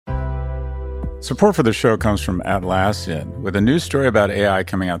Support for the show comes from Atlassian. With a new story about AI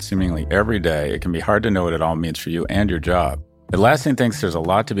coming out seemingly every day, it can be hard to know what it all means for you and your job. Atlassian thinks there's a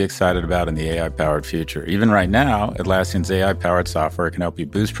lot to be excited about in the AI-powered future. Even right now, Atlassian's AI-powered software can help you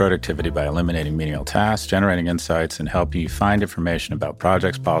boost productivity by eliminating menial tasks, generating insights, and helping you find information about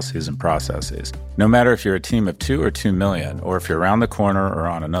projects, policies, and processes. No matter if you're a team of 2 or 2 million, or if you're around the corner or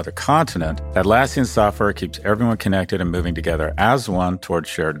on another continent, Atlassian software keeps everyone connected and moving together as one towards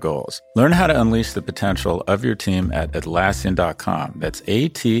shared goals. Learn how to unleash the potential of your team at Atlassian.com. That's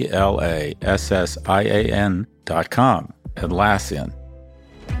Atlassian.com. Atlassian.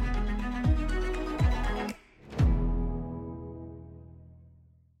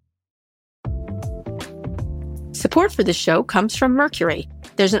 Support for this show comes from Mercury.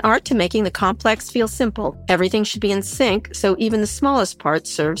 There's an art to making the complex feel simple. Everything should be in sync, so even the smallest part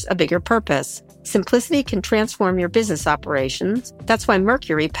serves a bigger purpose. Simplicity can transform your business operations. That's why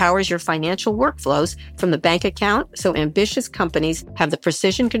Mercury powers your financial workflows from the bank account, so ambitious companies have the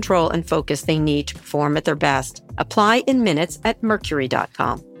precision, control, and focus they need to perform at their best. Apply in minutes at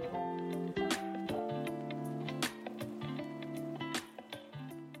Mercury.com.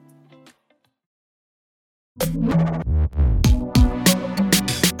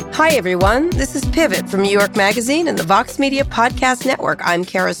 Hi, everyone. This is Pivot from New York Magazine and the Vox Media Podcast Network. I'm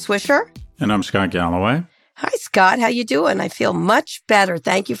Kara Swisher. And I'm Scott Galloway. Hi, Scott. How you doing? I feel much better.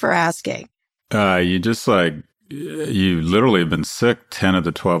 Thank you for asking. You literally have been sick 10 of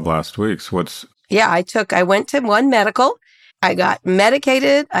the 12 last weeks. Yeah, I went to one medical. I got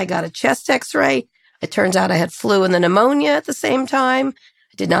medicated. I got a chest x-ray. It turns out I had flu and the pneumonia at the same time.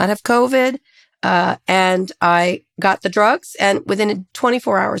 I did not have COVID. And I got the drugs, and within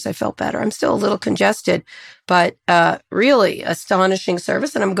 24 hours, I felt better. I'm still a little congested, but really astonishing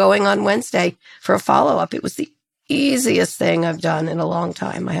service. And I'm going on Wednesday for a follow-up. It was the easiest thing I've done in a long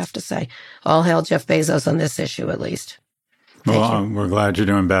time, I have to say. All hail Jeff Bezos on this issue, at least. Well, we're glad you're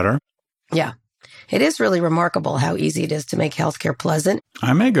doing better. Yeah. It is really remarkable how easy it is to make healthcare pleasant.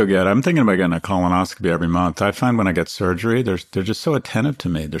 I'm thinking about getting a colonoscopy every month. I find when I get surgery, they're just so attentive to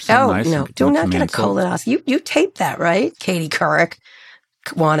me. They're so nice. Oh, no, do not get a colonoscopy. You taped that, right? Katie Couric,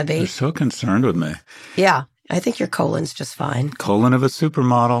 wannabe. They're so concerned with me. Yeah, I think your colon's just fine. Colon of a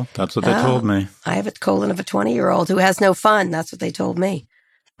supermodel. That's what they told me. I have a colon of a 20-year-old who has no fun. That's what they told me.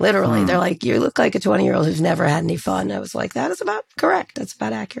 Literally, they're like, you look like a 20-year-old who's never had any fun. I was like, that is about correct. That's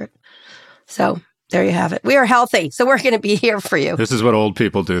about accurate. So there you have it. We are healthy, so we're going to be here for you. This is what old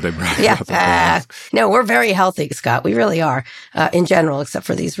people do. They brag about their no, we're very healthy, Scott. We really are, in general, except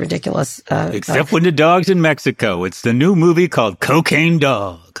for these ridiculous... except when the dog's in Mexico. It's the new movie called Cocaine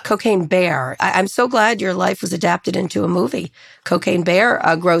Dog. Cocaine Bear. I'm so glad your life was adapted into a movie. Cocaine Bear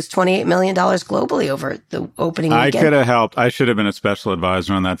grossed $28 million globally over the opening weekend. I could have helped. I should have been a special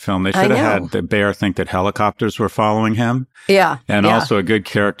advisor on that film. They should have had the bear think that helicopters were following him. Yeah. And also a good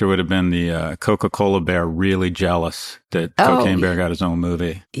character would have been the Coca-Cola bear really jealous that Cocaine Bear got his own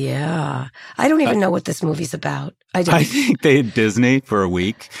movie. Yeah. I don't even know what this movie's about. I think Disney, for a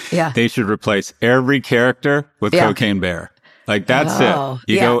week, they should replace every character with Cocaine Bear. Like, that's it.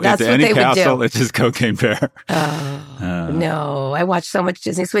 You go into any castle, it's just Cocaine Bear. No, I watched so much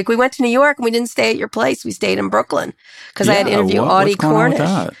Disney this week. We went to New York and we didn't stay at your place. We stayed in Brooklyn because I had to interview Audie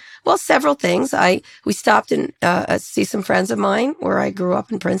Cornish. Well, several things. We stopped and see some friends of mine where I grew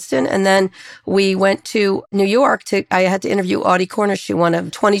up in Princeton. And then we went to New York I had to interview Audie Cornish. She won a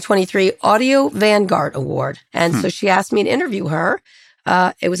 2023 Audio Vanguard Award. And so she asked me to interview her.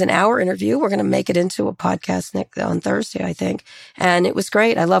 It was an hour interview. We're going to make it into a podcast on Thursday, I think. And it was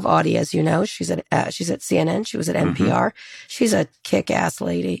great. I love Audie, as you know. She's at CNN. She was at NPR. She's a kick-ass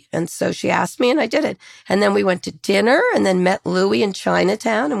lady. And so she asked me and I did it. And then we went to dinner and then met Louie in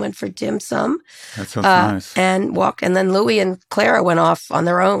Chinatown and went for dim sum. That sounds nice. And then Louie and Clara went off on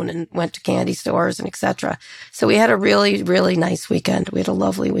their own and went to candy stores and et cetera. So we had a really, really nice weekend. We had a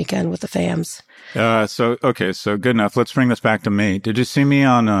lovely weekend with the fams. So good enough. Let's bring this back to me. Did you see me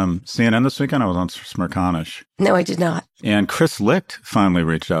on CNN this weekend? I was on Smerconish. No, I did not. And Chris Licht finally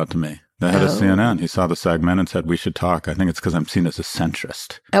reached out to me, the head of CNN. He saw the segment and said, we should talk. I think it's because I'm seen as a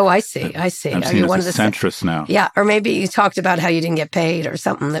centrist. Oh, I see. I'm seen as a centrist now. Yeah, or maybe you talked about how you didn't get paid or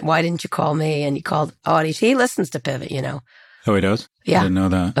something. That why didn't you call me? And you called Audie. He listens to Pivot, you know. Oh, he does? Yeah. I didn't know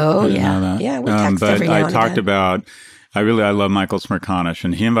that. Oh, yeah. Yeah, we text every now and But I talked about... I love Michael Smerconish,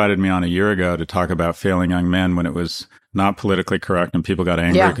 and he invited me on a year ago to talk about failing young men when it was not politically correct and people got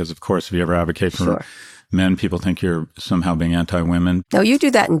angry because, of course, if you ever advocate for men, people think you're somehow being anti-women. No, you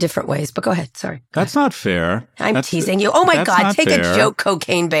do that in different ways, but go ahead. Sorry. That's not fair. I'm teasing you. Oh, my God. Take a joke,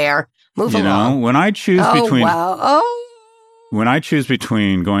 Cocaine Bear. Move along. You know, when I choose between... Wow. when I choose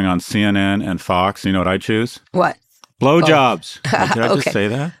between going on CNN and Fox, you know what I choose? What? Blowjobs. Did I just say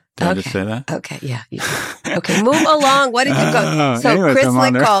that? Did I just say that? Okay, yeah. Okay, move along. What did you go? So anyways, Chris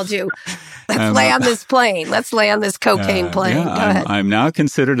Licht called you. Let's lay on this plane. Let's lay on this cocaine plane. Yeah, Go ahead. I'm now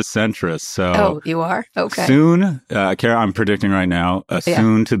considered a centrist. So you are? Okay. Soon, Kara, I'm predicting right now, a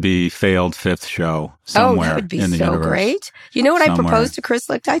soon-to-be failed fifth show somewhere that would be in the so universe. Great. You know what I proposed to Chris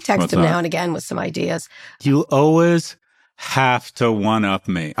Licht? I text him now and again with some ideas. You always have to one-up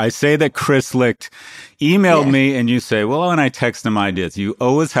me. I say that Chris Licht emailed me and you say, well, when I text him ideas, you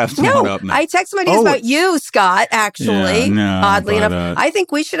always have to one-up me. I text him ideas about you, Scott, actually, oddly enough. I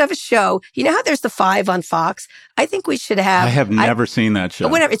think we should have a show. You know how there's the 5 on Fox? I think we should have. I have never seen that show.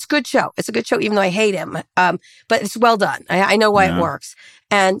 Whatever. It's a good show. It's a good show, even though I hate him. But it's well done. I know why it works.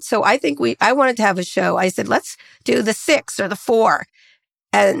 And so I think I wanted to have a show. I said, let's do the 6 or the 4.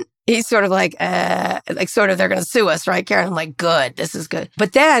 And he's sort of like they're going to sue us, right, Karen? I'm like, good, this is good.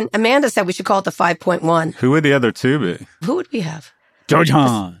 But then Amanda said we should call it the 5.1. Who would the other 2 be? Who would we have? George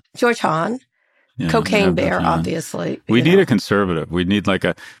Hahn. George Hahn. Yeah, Cocaine Bear, obviously. We need a conservative. We need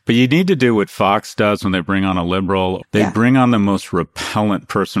but you need to do what Fox does when they bring on a liberal. They bring on the most repellent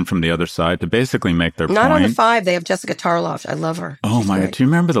person from the other side to basically make their point. Not on the 5. They have Jessica Tarloff. I love her. Oh, my God. Do you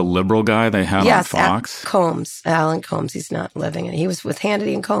remember the liberal guy they had on Fox? Alan Combs. He's not living in it. He was with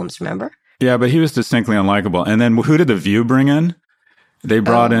Hannity and Combs, remember? Yeah, but he was distinctly unlikable. And then who did The View bring in? They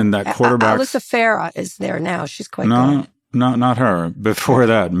brought in that quarterback. Alyssa Farah is there now. She's quite good. No, not her. Before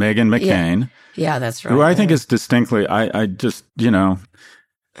that, Meghan McCain. Yeah, that's right. Who I think is distinctly, I just, dull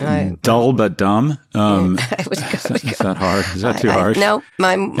but dumb. Is that hard? Is that too harsh? No,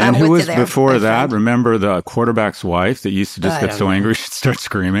 I'm And who was there, before that? Remember the quarterback's wife that used to just get so angry she'd start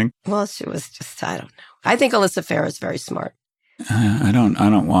screaming? Well, she was just, I don't know. I think Alyssa Farah is very smart. I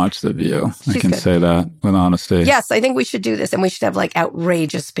don't watch The View. I can say that with honesty. Yes, I think we should do this, and we should have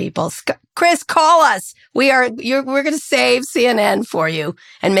outrageous people. Chris, call us. We're going to save CNN for you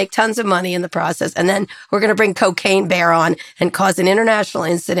and make tons of money in the process, and then we're going to bring Cocaine Bear on and cause an international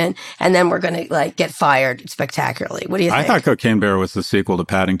incident, and then we're going to get fired spectacularly. What do you think? I thought Cocaine Bear was the sequel to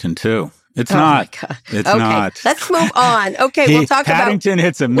Paddington 2. It's not. It's not. Let's move on. Okay, we'll talk Paddington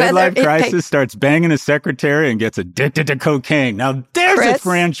hits a midlife crisis, starts banging his secretary, and gets addicted to cocaine. Now, there's a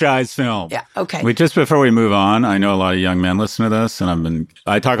franchise film. Yeah, okay. Just before we move on, I know a lot of young men listen to this, and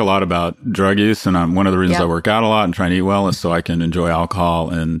I talk a lot about drug use, and one of the reasons I work out a lot and try to eat well is so I can enjoy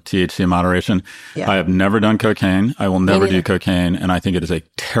alcohol and THC in moderation. Yeah. I have never done cocaine. I will never do cocaine, and I think it is a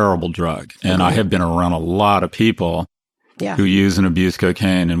terrible drug. And I have been around a lot of people who use and abuse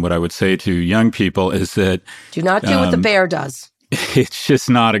cocaine. And what I would say to young people is that do not do what the bear does. It's just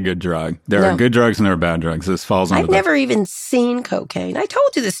not a good drug. There are good drugs and there are bad drugs. This falls under I've never even seen cocaine. I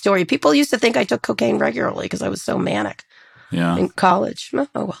told you this story. People used to think I took cocaine regularly because I was so manic. Yeah. In college. Oh,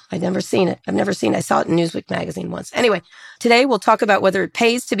 well, I've never seen it. I saw it in Newsweek magazine once. Anyway, today we'll talk about whether it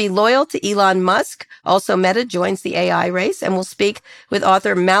pays to be loyal to Elon Musk. Also, Meta joins the AI race, and we'll speak with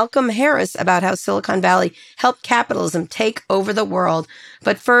author Malcolm Harris about how Silicon Valley helped capitalism take over the world.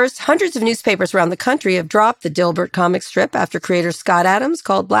 But first, hundreds of newspapers around the country have dropped the Dilbert comic strip after creator Scott Adams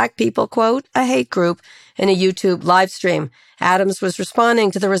called Black people, quote, a hate group in a YouTube live stream. Adams was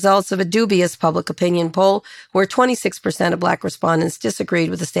responding to the results of a dubious public opinion poll where 26% of Black respondents disagreed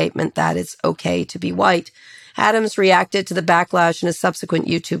with the statement that it's okay to be white. Adams reacted to the backlash in a subsequent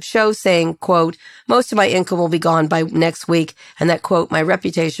YouTube show saying, quote, most of my income will be gone by next week, and that, quote, my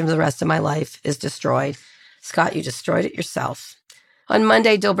reputation for the rest of my life is destroyed. Scott, you destroyed it yourself. On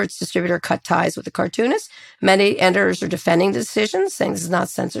Monday, Dilbert's distributor cut ties with the cartoonist. Many editors are defending the decision, saying this is not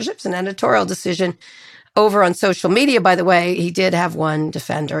censorship, it's an editorial decision. Over on social media, by the way, he did have one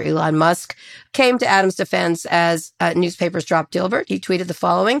defender. Elon Musk came to Adams' defense as newspapers dropped Dilbert. He tweeted the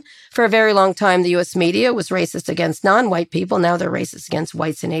following: for a very long time, the U.S. media was racist against non-white people. Now they're racist against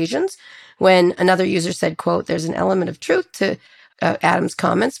whites and Asians. When another user said, quote, there's an element of truth to Adams'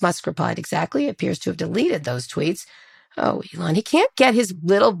 comments, Musk replied, exactly. Appears to have deleted those tweets. Oh, Elon, he can't get his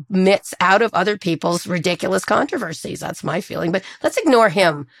little mitts out of other people's ridiculous controversies. That's my feeling. But let's ignore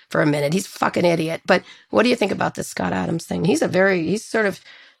him for a minute. He's a fucking idiot. But what do you think about this Scott Adams thing? He's sort of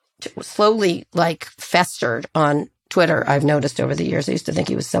slowly festered on Twitter, I've noticed over the years. I used to think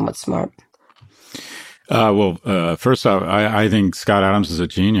he was somewhat smart. First off, I think Scott Adams is a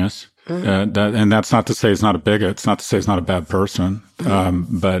genius. Mm-hmm. And that's not to say he's not a bigot. It's not to say he's not a bad person.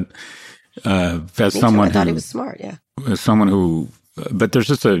 Mm-hmm. But as someone I thought he was smart, yeah. As someone who, but there's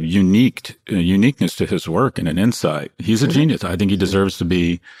just a uniqueness to his work and an insight. He's a genius. I think he deserves to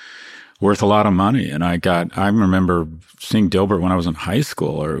be worth a lot of money. And I remember seeing Dilbert when I was in high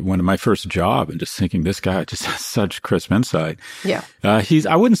school or when my first job and just thinking, this guy just has such crisp insight. Yeah.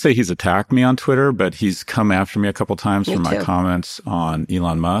 I wouldn't say he's attacked me on Twitter, but he's come after me a couple times for my comments on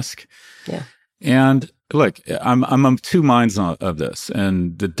Elon Musk. Yeah. And look, I'm of two minds of this.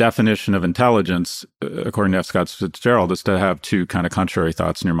 And the definition of intelligence, according to F. Scott Fitzgerald, is to have two kind of contrary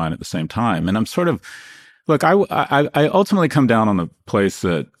thoughts in your mind at the same time. And I'm sort of, look, I ultimately come down on the place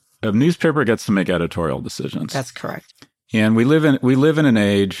that a newspaper gets to make editorial decisions. That's correct. And we live in an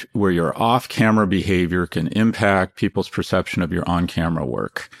age where your off-camera behavior can impact people's perception of your on-camera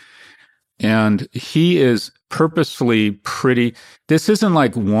work. And he is purposefully this isn't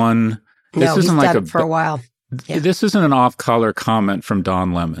like one. No, he's done it for a while. Yeah. This isn't an off-color comment from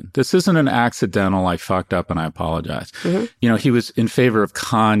Don Lemon. This isn't an accidental, I fucked up and I apologize. Mm-hmm. He was in favor of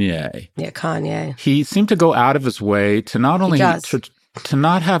Kanye. Yeah, Kanye. He seemed to go out of his way to not only to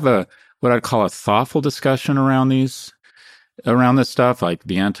not have what I'd call a thoughtful discussion around this stuff, like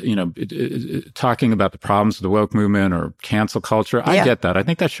talking about the problems of the woke movement or cancel culture. I get that. I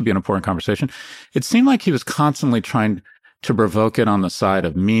think that should be an important conversation. It seemed like he was constantly trying to provoke it on the side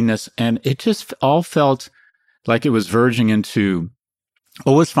of meanness, and it just all felt like it was verging into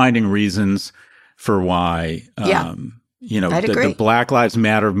always finding reasons for why the Black Lives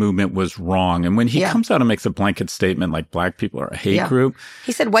Matter movement was wrong. And when he comes out and makes a blanket statement like black people are a hate group.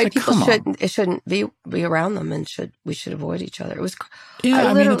 He said white people shouldn't be around them and we should avoid each other. It was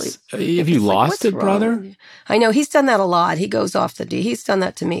have you lost it, brother? I know he's done that a lot. He goes off he's done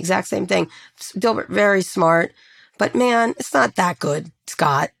that to me. Exact same thing. Dilbert, very smart. But man, it's not that good,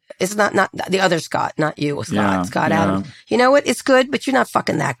 Scott. It's not the other Scott, not you, Scott. Scott Adams. You know what? It's good, but you're not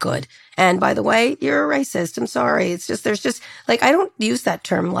fucking that good. And by the way, you're a racist. I'm sorry. It's just, there's just, like, I don't use that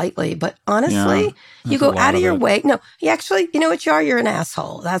term lightly, but honestly, you go out of your way. No, you actually, you know what you are? You're an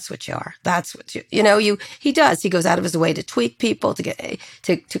asshole. That's what you are. That's what he does. He goes out of his way to tweak people, to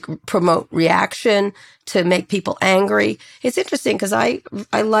promote reaction, to make people angry. It's interesting because I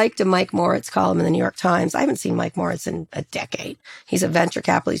liked a Mike Moritz column in the New York Times. I haven't seen Mike Moritz in a decade. He's a venture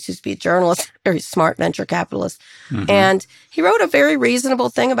capitalist, used to be a journalist, very smart venture capitalist. Mm-hmm. And he wrote a very reasonable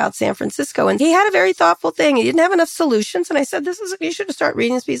thing about San Francisco. And he had a very thoughtful thing. He didn't have enough solutions. And I said, you should start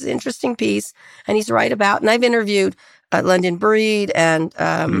reading this piece. It's an interesting piece. And he's right about, and I've interviewed London Breed and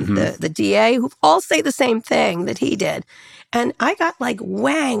the DA, who all say the same thing that he did. And I got like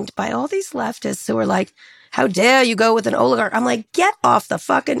wanged by all these leftists who were like, how dare you go with an oligarch? I'm like, get off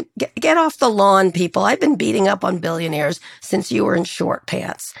the lawn, people. I've been beating up on billionaires since you were in short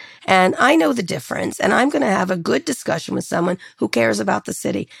pants. And I know the difference. And I'm going to have a good discussion with someone who cares about the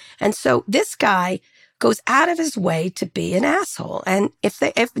city. And so this guy goes out of his way to be an asshole. And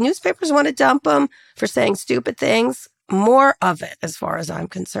if newspapers want to dump him for saying stupid things, more of it, as far as I'm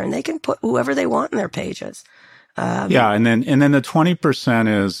concerned. They can put whoever they want in their pages. And then the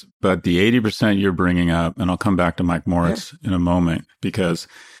 20% is, but the 80% you're bringing up, and I'll come back to Mike Moritz in a moment because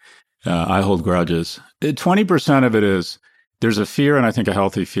I hold grudges. 20% of it is there's a fear, and I think a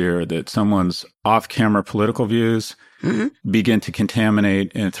healthy fear, that someone's off-camera political views begin to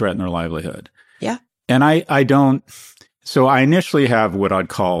contaminate and threaten their livelihood. Yeah. And I don't. So I initially have what I'd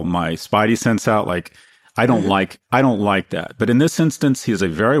call my spidey sense out. Like I don't like that. But in this instance, he's a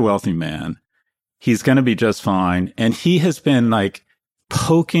very wealthy man. He's going to be just fine. And he has been like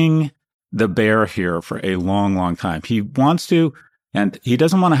poking the bear here for a long, long time. He wants to, and he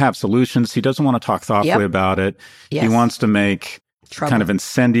doesn't want to have solutions. He doesn't want to talk thoughtfully about it. Yes. He wants to make kind of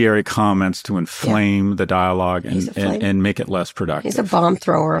incendiary comments to inflame the dialogue and make it less productive. He's a bomb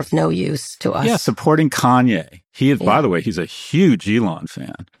thrower of no use to us. Yeah, supporting Kanye. He is, by the way, he's a huge Elon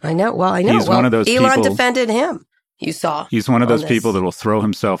fan. I know. Well, I know. He's one of those Elon people, defended him. You saw. He's one of those people that will throw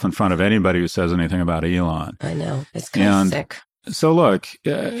himself in front of anybody who says anything about Elon. I know. It's kind of sick. So look.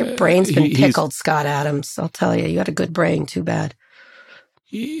 Your brain's been pickled, Scott Adams. I'll tell you. You got a good brain. Too bad.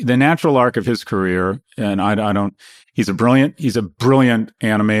 The natural arc of his career, and he's a brilliant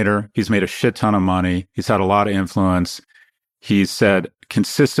animator. He's made a shit ton of money. He's had a lot of influence. He's said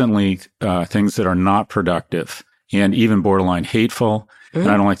consistently things that are not productive and even borderline hateful. And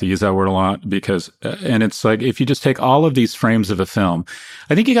I don't like to use that word a lot because, and it's like, if you just take all of these frames of a film,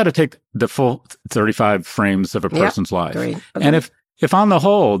 I think you got to take the full 35 frames of a person's life. Okay. And if on the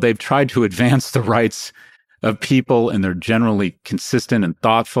whole, they've tried to advance the rights of people and they're generally consistent and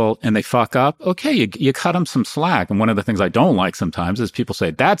thoughtful and they fuck up, okay, you cut them some slack. And one of the things I don't like sometimes is people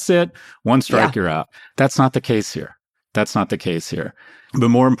say, that's it, one strike, you're out. That's not the case here. But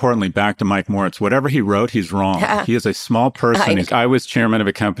more importantly, back to Mike Moritz, whatever he wrote, he's wrong. He is a small person. I was chairman of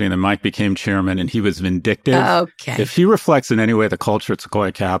a company, and then Mike became chairman, and he was vindictive. Okay. If he reflects in any way the culture at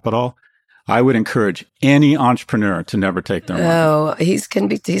Sequoia Capital, I would encourage any entrepreneur to never take their money. Oh, he's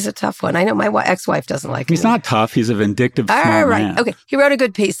a tough one. I know my ex-wife doesn't like him. He's not tough. He's a vindictive, smart man. Okay. He wrote a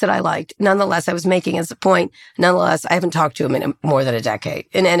good piece that I liked. Nonetheless, I was making as a point. Nonetheless, I haven't talked to him in more than a decade.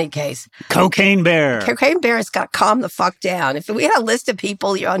 In any case. Cocaine Bear. Cocaine Bear has got to calm the fuck down. If we had a list of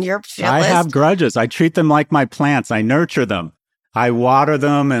people on your shit list. I have grudges. I treat them like my plants. I nurture them. I water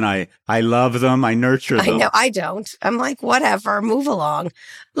them and I love them. I nurture them. I know. I don't. I'm like, whatever. Move along.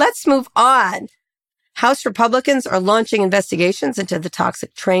 Let's move on. House Republicans are launching investigations into the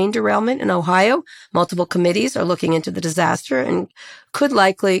toxic train derailment in Ohio. Multiple committees are looking into the disaster and could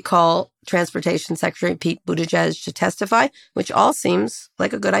likely call Transportation Secretary Pete Buttigieg to testify, which all seems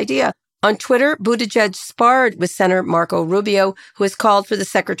like a good idea. On Twitter, Buttigieg sparred with Senator Marco Rubio, who has called for the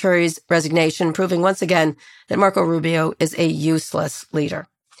secretary's resignation, proving once again that Marco Rubio is a useless leader.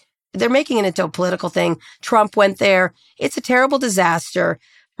 They're making it into a political thing. Trump went there. It's a terrible disaster.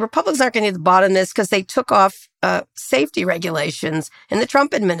 Republicans aren't going to get to the bottom of this because they took off safety regulations in the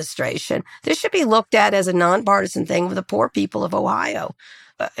Trump administration. This should be looked at as a nonpartisan thing with the poor people of Ohio.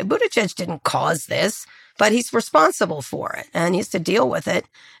 Buttigieg didn't cause this, but he's responsible for it, and he has to deal with it.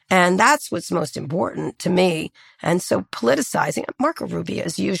 And that's what's most important to me. And so politicizing, Marco Rubio,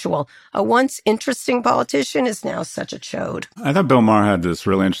 as usual, a once interesting politician is now such a chode. I thought Bill Maher had this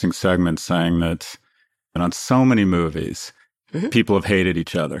really interesting segment saying that on so many movies, people have hated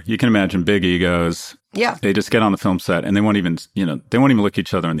each other. You can imagine big egos. Yeah. They just get on the film set and they won't even look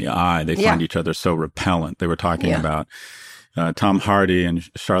each other in the eye. They find each other so repellent. They were talking about Tom Hardy and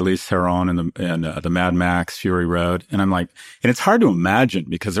Charlize Theron in the Mad Max Fury Road. And I'm like, and it's hard to imagine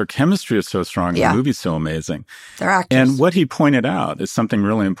because their chemistry is so strong. The movie's so amazing. They're actors. And what he pointed out is something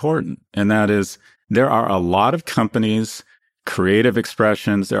really important. And that is there are a lot of companies, creative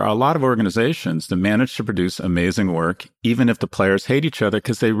expressions. There are a lot of organizations that manage to produce amazing work, even if the players hate each other,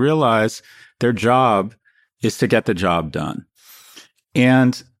 because they realize their job is to get the job done.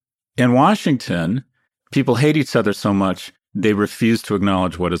 And in Washington, people hate each other so much, they refuse to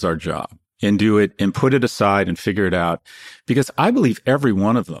acknowledge what is our job and do it and put it aside and figure it out. Because I believe every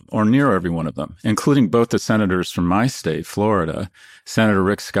one of them, or near every one of them, including both the senators from my state, Florida, Senator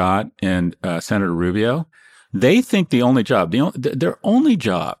Rick Scott and Senator Rubio, they think their only job,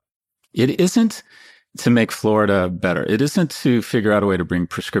 it isn't to make Florida better. It isn't to figure out a way to bring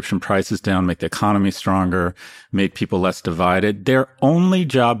prescription prices down, make the economy stronger, make people less divided. Their only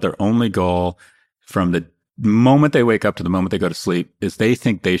job, their only goal from the moment they wake up to the moment they go to sleep is they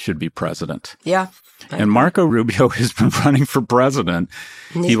think they should be president. Yeah. And Marco Rubio has been running for president.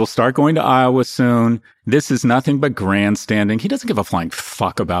 He will start going to Iowa soon. This is nothing but grandstanding. He doesn't give a flying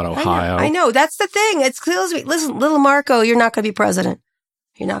fuck about Ohio. I know. That's the thing. It's clearly, listen, little Marco, you're not going to be president.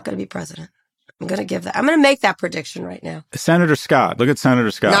 You're not going to be president. I'm going to make that prediction right now. Senator Scott. Look at Senator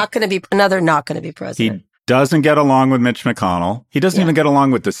Scott. Not going to be president. He doesn't get along with Mitch McConnell. He doesn't even get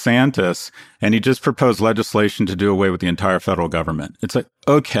along with DeSantis. And he just proposed legislation to do away with the entire federal government. It's like,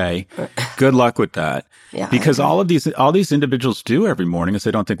 okay, good luck with that. Because all these individuals do every morning is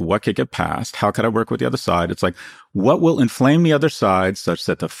they don't think, what could get passed? How could I work with the other side? It's like, what will inflame the other side such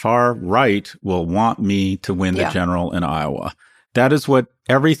that the far right will want me to win the general in Iowa? That is what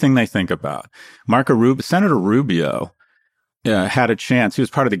everything they think about. Senator Rubio had a chance. He was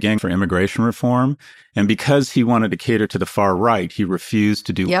part of the Gang for Immigration Reform. And because he wanted to cater to the far right, he refused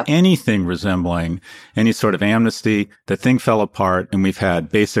to do anything resembling any sort of amnesty. The thing fell apart, and we've had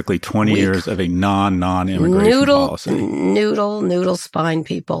basically 20 years of a non-immigration policy. Noodle spine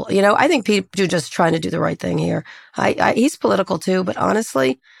people. You know, I think people are just trying to do the right thing here. He's political too, but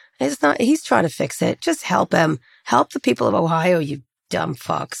honestly, it's not. He's trying to fix it. Just help him. Help the people of Ohio, you dumb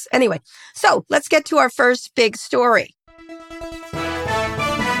fucks. Anyway, so let's get to our first big story.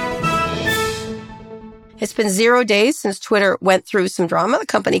 It's been 0 days since Twitter went through some drama. The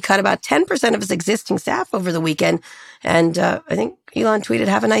company cut about 10% of its existing staff over the weekend. And I think Elon tweeted,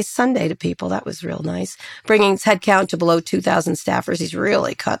 "Have a nice Sunday" to people. That was real nice. Bringing its headcount to below 2,000 staffers. He's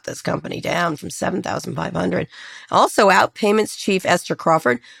really cut this company down from 7,500. Also out, Payments chief Esther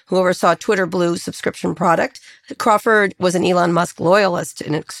Crawford, who oversaw Twitter Blue subscription product. Crawford was an Elon Musk loyalist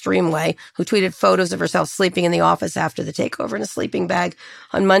in an extreme way, who tweeted photos of herself sleeping in the office after the takeover in a sleeping bag.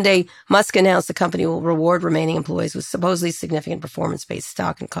 On Monday, Musk announced the company will reward remaining employees with supposedly significant performance-based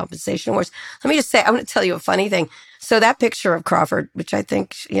stock and compensation awards. Let me just say, I'm going to tell you a funny thing. So that picture of Crawford, which I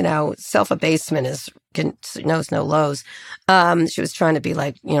think, self-abasement knows no lows. She was trying to be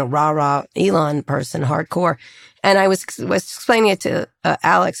like, rah-rah Elon person, hardcore. And I was explaining it to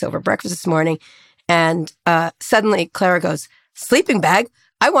Alex over breakfast this morning. And suddenly Clara goes, "Sleeping bag?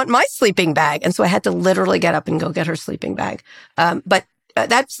 I want my sleeping bag." And so I had to literally get up and go get her sleeping bag. But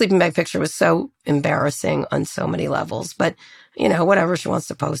that sleeping bag picture was so embarrassing on so many levels. But, whatever, she wants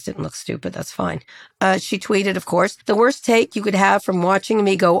to post it and look stupid, that's fine. She tweeted, of course, the worst take you could have from watching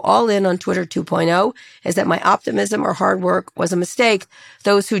me go all in on Twitter 2.0 is that my optimism or hard work was a mistake.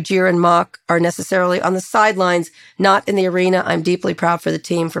 Those who jeer and mock are necessarily on the sidelines, not in the arena. I'm deeply proud for the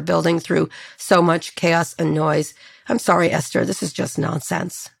team for building through so much chaos and noise. I'm sorry, Esther, this is just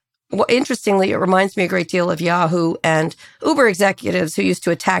nonsense. Well, interestingly, it reminds me a great deal of Yahoo and Uber executives who used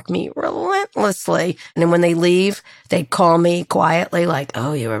to attack me relentlessly. And then when they leave, they'd call me quietly like,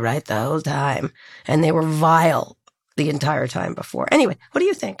 oh, you were right the whole time. And they were vile the entire time before. Anyway, what do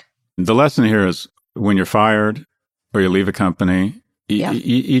you think? The lesson here is when you're fired or you leave a company,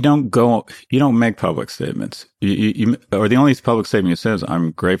 you don't make public statements. Or the only public statement you say is,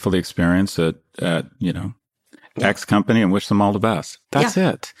 I'm grateful for the experience at X company and wish them all the best. That's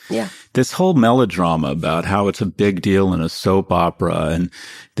it. Yeah. This whole melodrama about how it's a big deal in a soap opera and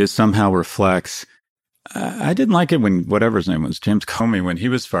this somehow reflects. I didn't like it when whatever his name was, James Comey, when he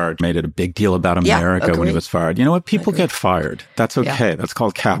was fired, made it a big deal about America when he was fired. You know what? People get fired. That's okay. Yeah. That's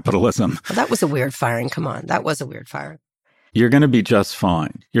called capitalism. Well, that was a weird firing. Come on. That was a weird firing. You're going to be just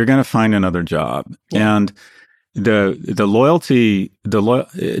fine. You're going to find another job. Yeah. And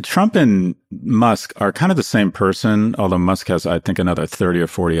Trump and Musk are kind of the same person, although Musk has, I think, another 30 or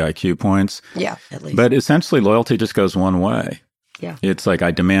 40 IQ points. Yeah, at least. But essentially, loyalty just goes one way. Yeah. It's like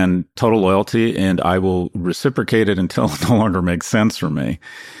I demand total loyalty and I will reciprocate it until it no longer makes sense for me.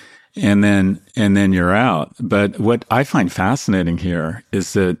 And then you're out. But what I find fascinating here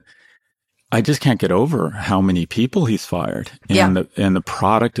is that I just can't get over how many people he's fired. And the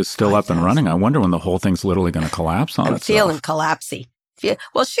product is still up and running. I wonder when the whole thing's literally going to collapse on itself. I'm feeling collapsy.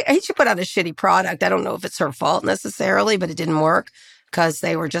 Well, he should put out a shitty product. I don't know if it's her fault necessarily, but it didn't work because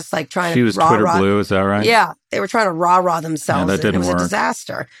they were just like trying to She was Twitter blue, is that right? Yeah. They were trying to rah-rah themselves. Yeah, that didn't work. It was a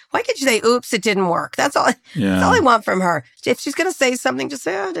disaster. Why can't you say, oops, it didn't work? That's all I want from her. If she's going to say something, just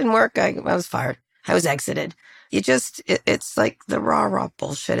say, oh, it didn't work. I was fired. I was exited. It's like the rah-rah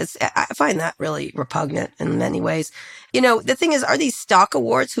bullshit. I find that really repugnant in many ways. The thing is, are these stock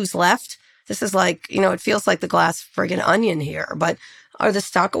awards who's left? This is like, it feels like the glass friggin' onion here, but are the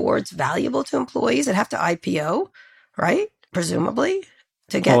stock awards valuable to employees that have to IPO, right? Presumably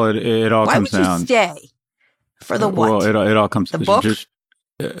to get. Well, it all comes down. Why would you stay for the what? Well, it all comes. The book?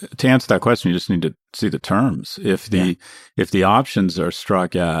 To answer that question, you just need to see the terms. If the options are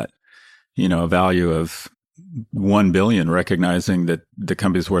struck at, a value of $1 billion, recognizing that the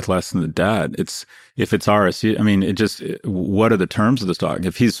company's worth less than the debt. If it's RSU, I mean, what are the terms of the stock?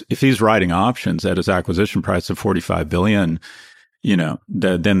 If he's writing options at his acquisition price of $45 billion,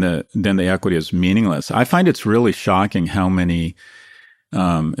 then the equity is meaningless. I find it's really shocking how many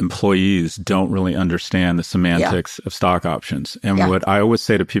employees don't really understand the semantics of stock options. And what I always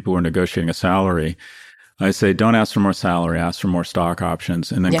say to people who are negotiating a salary, I say, don't ask for more salary, ask for more stock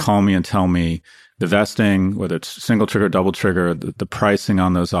options, and then call me and tell me the vesting, whether it's single trigger, double trigger, the pricing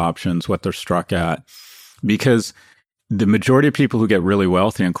on those options, what they're struck at. Because the majority of people who get really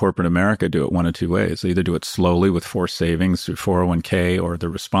wealthy in corporate America do it one of two ways. They either do it slowly with forced savings through 401k, or they're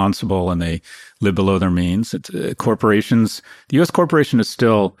responsible and they live below their means. Corporations, the U.S. corporation is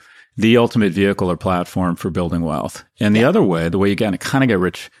still the ultimate vehicle or platform for building wealth. And the other way, the way you kind of get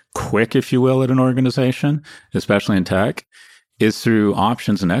rich quick, if you will, at an organization, especially in tech, is through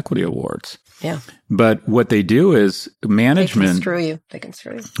options and equity awards. Yeah. But what they do is management. They can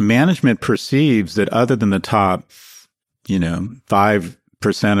screw you. Management perceives that other than the top,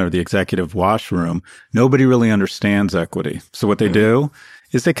 5% of the executive washroom, nobody really understands equity. So what they do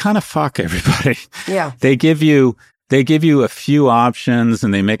is they kind of fuck everybody. Yeah. They give you a few options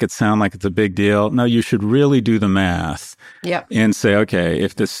and they make it sound like it's a big deal. No, you should really do the math. Yep. And say, okay,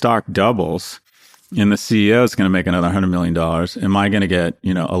 if the stock doubles and the CEO is going to make another $100 million, am I going to get,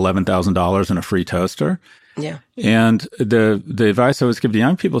 $11,000 and a free toaster? Yeah. And the advice I always give to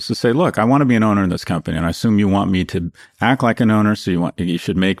young people is to say, look, I want to be an owner in this company, and I assume you want me to act like an owner, so you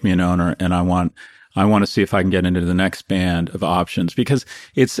should make me an owner, and I want to see if I can get into the next band of options, because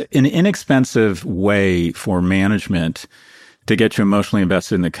it's an inexpensive way for management to get you emotionally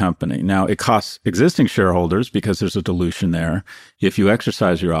invested in the company. Now, it costs existing shareholders because there's a dilution there if you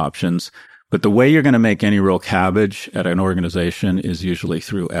exercise your options. But the way you're going to make any real cabbage at an organization is usually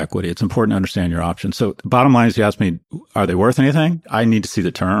through equity. It's important to understand your options. So the bottom line is, you ask me, are they worth anything? I need to see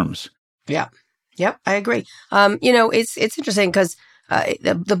the terms. Yeah. Yep. I agree. It's interesting because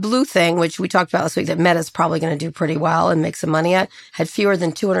the blue thing, which we talked about last week, that Meta's probably going to do pretty well and make some money at, had fewer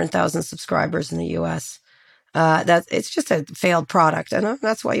than 200,000 subscribers in the U.S. It's just a failed product, and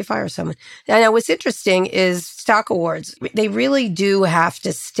that's why you fire someone. Now, what's interesting is stock awards. They really do have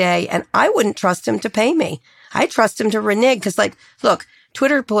to stay, and I wouldn't trust him to pay me. I trust him to renege because, look,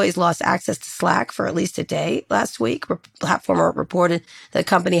 Twitter employees lost access to Slack for at least a day last week. Platform reported the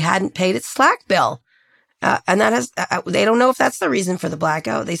company hadn't paid its Slack bill. And that has, they don't know if that's the reason for the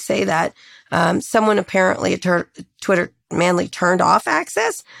blackout. They say that someone apparently at Twitter manually turned off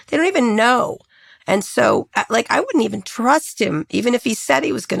access. They don't even know. And so, I wouldn't even trust him, even if he said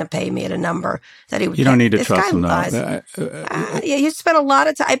he was going to pay me at a number that he would. You don't need to trust him, though. You spent a lot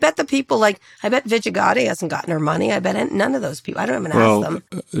of time. I bet the people I bet Vigigati hasn't gotten her money. I bet none of those people. I don't even ask them.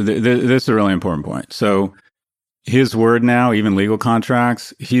 This is a really important point. So his word now, even legal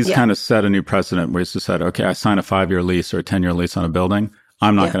contracts, he's kind of set a new precedent where he's just said, okay, I sign a 5-year lease or a 10-year lease on a building.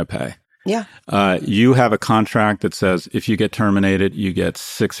 I'm not going to pay. Yeah. You have a contract that says if you get terminated, you get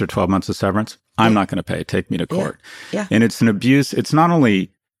 6 or 12 months of severance. I'm not going to pay. Take me to court. Yeah. And it's an abuse. It's not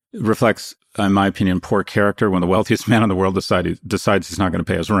only reflects, in my opinion, poor character when the wealthiest man in the world decides he's not going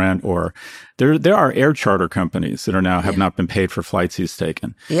to pay his rent, or there are air charter companies that are now have not been paid for flights he's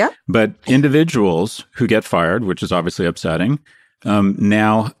taken. Yeah. But individuals who get fired, which is obviously upsetting,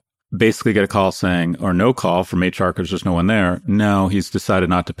 now basically get a call saying, or no call from HR because there's no one there. No, he's decided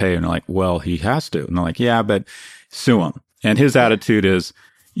not to pay. And they're like, well, he has to. And they're like, yeah, but sue him. And his attitude is,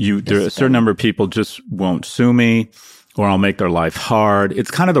 there are a certain number of people just won't sue me, or I'll make their life hard.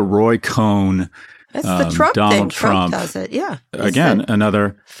 It's kind of the Roy Cohn, that's the Trump Donald thing. Trump does it. Yeah. Again,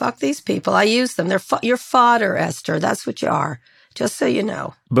 another. Fuck these people. I use them. You're fodder, Esther. That's what you are. Just so you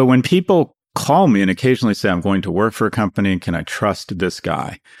know. But when people call me and occasionally say, I'm going to work for a company, can I trust this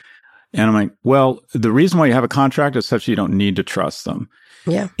guy? And I'm like, well, the reason why you have a contract is such that you don't need to trust them.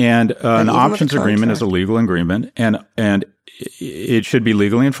 Yeah. And an options agreement is a legal agreement, and it should be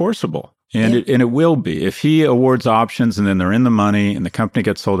legally enforceable. And it will be. If he awards options and then they're in the money and the company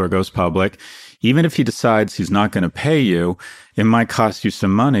gets sold or goes public, even if he decides he's not going to pay you, it might cost you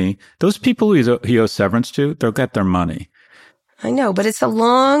some money. Those people he owes severance to, they'll get their money. I know, but it's a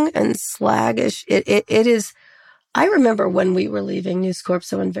long and sluggish. It is. I remember when we were leaving News Corp,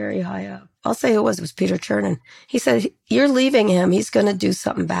 someone very high up. I'll say who it was Peter Chernin. He said, you're leaving him. He's going to do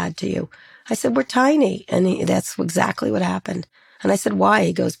something bad to you. I said, we're tiny. And that's exactly what happened. And I said, why?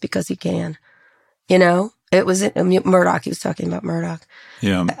 He goes, because he can. It was Murdoch. He was talking about Murdoch.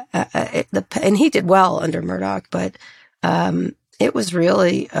 Yeah. And he did well under Murdoch, but it was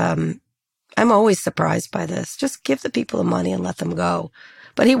really, I'm always surprised by this. Just give the people the money and let them go.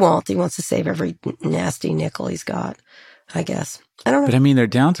 But he won't. He wants to save every nasty nickel he's got, I guess. I don't know. But I mean, they're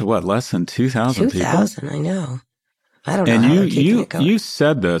down to what, less than 2,000 people? 2,000, I know. I don't know. And you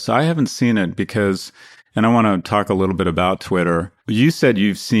said this. I haven't seen it because, and I want to talk a little bit about Twitter. You said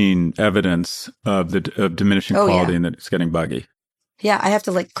you've seen evidence of diminishing quality and that it's getting buggy. Yeah, I have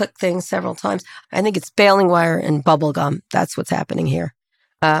to click things several times. I think it's baling wire and bubble gum. That's what's happening here.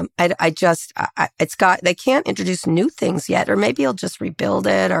 They can't introduce new things yet, or maybe he'll just rebuild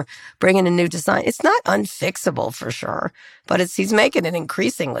it or bring in a new design. It's not unfixable for sure, but he's making it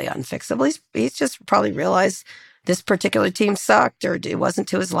increasingly unfixable. He's just probably realized this particular team sucked or it wasn't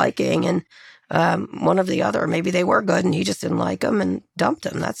to his liking, and one of the other, maybe they were good and he just didn't like them and dumped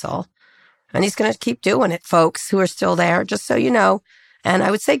them. That's all. And he's going to keep doing it, folks who are still there, just so you know. And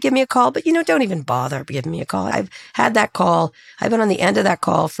I would say, give me a call, but, don't even bother giving me a call. I've had that call. I've been on the end of that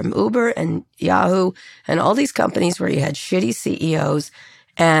call from Uber and Yahoo and all these companies where you had shitty CEOs,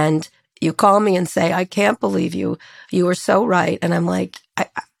 and you call me and say, I can't believe you. You were so right. And I'm like,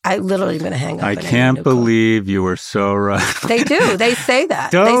 I literally am going to hang up. I can't believe you were so right. They do. They say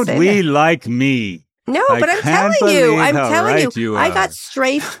that. Don't we like me? No, but I'm telling you, I got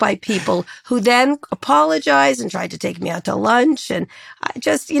strafed by people who then apologized and tried to take me out to lunch. And I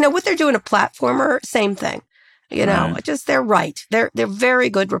just, what they're doing, a platformer, same thing. They're right. They're very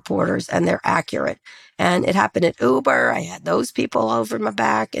good reporters and they're accurate. And it happened at Uber. I had those people all over my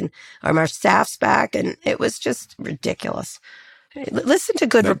back and our staff's back. And it was just ridiculous. Listen to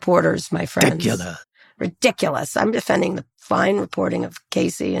good reporters, my friends. Ridiculous. I'm defending the fine reporting of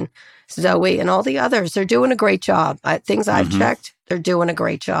Casey and Zoe and all the others. They're doing a great job. Things I've checked, they're doing a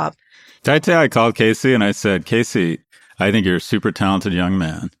great job. Did I tell you I called Casey and I said, Casey, I think you're a super talented young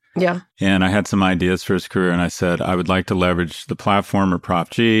man. Yeah. And I had some ideas for his career. And I said, I would like to leverage the platform or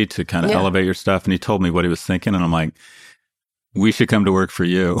Prop G to kind of elevate your stuff. And he told me what he was thinking. And I'm like, we should come to work for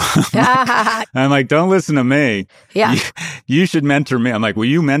you. I'm like, don't listen to me. Yeah. You should mentor me. I'm like, will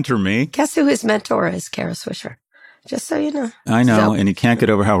you mentor me? Guess who his mentor is? Kara Swisher. Just so you know. I know, and you can't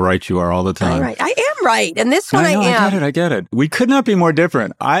get over how right you are all the time. I'm right. I am right. And this one I am. I get it. We could not be more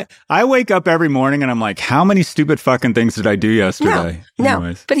different. I wake up every morning and I'm like, how many stupid fucking things did I do yesterday?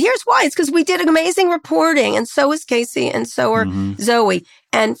 No. But here's why. It's because we did amazing reporting, and so is Casey, and so are Zoe.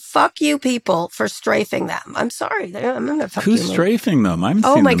 And fuck you people for strafing them. I'm sorry. I'm going to fuck you. Who's strafing them?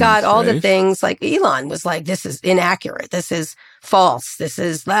 Oh my God. All the things like Elon was like, this is inaccurate. This is false. This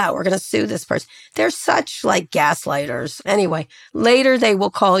is that. We're going to sue this person. They're such like gaslighters. Anyway, later they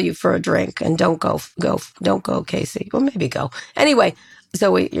will call you for a drink, and don't go, Casey. Well, maybe go. Anyway,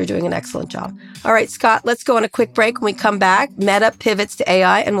 Zoe, you're doing an excellent job. All right, Scott, let's go on a quick break. When we come back, Meta pivots to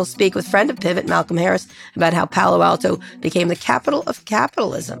AI, and we'll speak with friend of Pivot, Malcolm Harris, about how Palo Alto became the capital of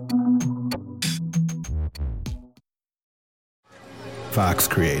capitalism. Fox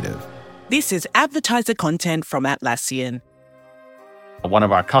Creative. This is advertiser content from Atlassian. One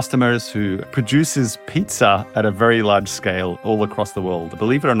of our customers who produces pizza at a very large scale all across the world.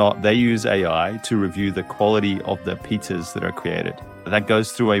 Believe it or not, they use AI to review the quality of the pizzas that are created. That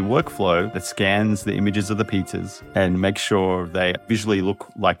goes through a workflow that scans the images of the pizzas and makes sure they visually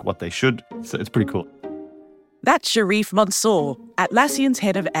look like what they should. So it's pretty cool. That's Sharif Mansour, Atlassian's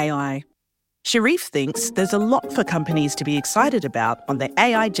head of AI. Sharif thinks there's a lot for companies to be excited about on the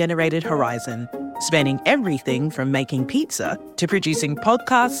AI-generated horizon, spanning everything from making pizza to producing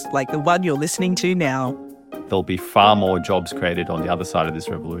podcasts like the one you're listening to now. There'll be far more jobs created on the other side of this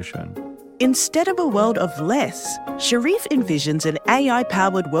revolution. Instead of a world of less, Sharif envisions an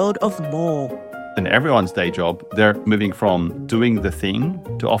AI-powered world of more. In everyone's day job, they're moving from doing the thing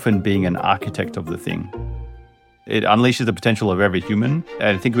to often being an architect of the thing. It unleashes the potential of every human.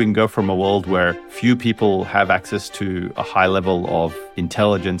 And I think we can go from a world where few people have access to a high level of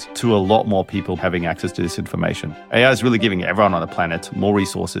intelligence to a lot more people having access to this information. AI is really giving everyone on the planet more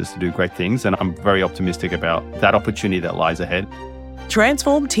resources to do great things. And I'm very optimistic about that opportunity that lies ahead.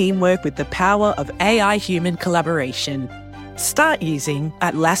 Transform teamwork with the power of AI-human collaboration. Start using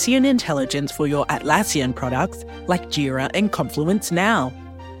Atlassian Intelligence for your Atlassian products like Jira and Confluence now.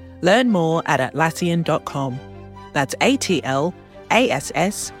 Learn more at Atlassian.com. That's ATLASSIAN.com.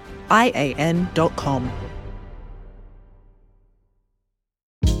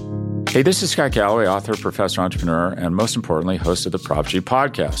 Hey, this is Scott Galloway, author, professor, entrepreneur, and most importantly, host of the Prop G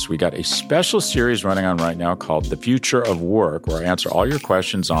podcast. We got a special series running on right now called The Future of Work, where I answer all your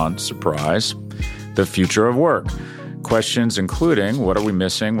questions on, surprise, the future of work. Questions including, what are we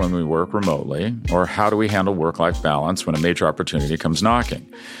missing when we work remotely? Or how do we handle work-life balance when a major opportunity comes knocking?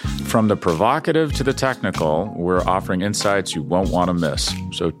 From the provocative to the technical, we're offering insights you won't want to miss.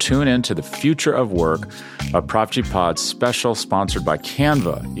 So tune in to The Future of Work, a Prop G Pod special sponsored by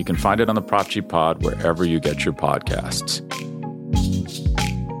Canva. You can find it on the Prop G Pod wherever you get your podcasts.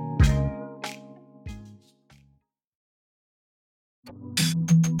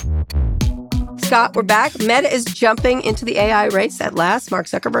 Scott, we're back. Meta is jumping into the AI race at last. Mark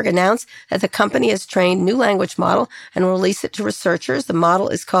Zuckerberg announced that the company has trained new language model and will release it to researchers. The model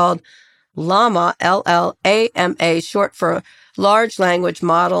is called Llama, LLAMA, short for Large Language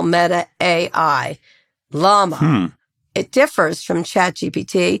Model Meta AI. Llama. It differs from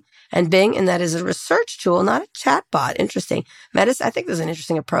ChatGPT and Bing in that it is a research tool, not a chatbot. Interesting. Meta, I think there's an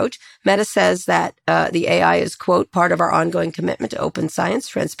interesting approach. Meta says that the AI is, quote, part of our ongoing commitment to open science,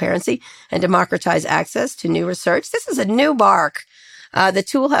 transparency, and democratize access to new research. This is a new bark. The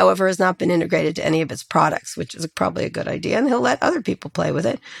tool, however, has not been integrated to any of its products, which is probably a good idea, and he'll let other people play with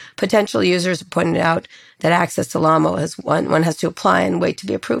it. Potential users have pointed out that access to Llama is one has to apply and wait to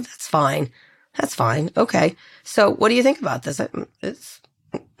be approved. That's fine. That's fine. Okay. So what do you think about this? I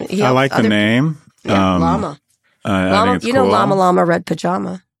like the name. Yeah, Llama. Llama, you know, cool. Llama, red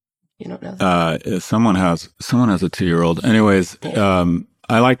pajama. You don't know that. Someone has a 2-year-old. Anyways,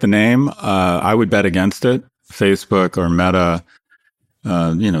 I like the name. I would bet against it. Facebook or Meta,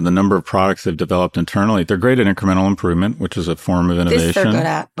 the number of products they've developed internally. They're great at incremental improvement, which is a form of innovation. This they're good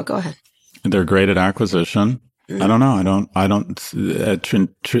at, but go ahead. They're great at acquisition. I don't know. I don't,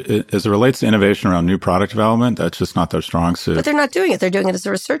 as it relates to innovation around new product development, that's just not their strong suit. But they're not doing it. They're doing it as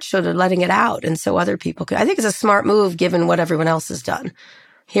a research show. They're letting it out. And so other people could, I think it's a smart move given what everyone else has done.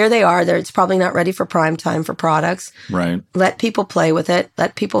 Here they are. It's probably not ready for prime time for products. Right. Let people play with it.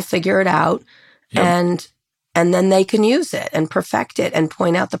 Let people figure it out. Yep. And then they can use it and perfect it and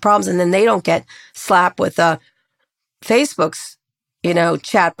point out the problems. And then they don't get slapped with Facebook's,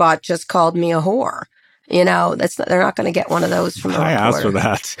 chatbot just called me a whore. they're not going to get one of those from a reporter. I asked for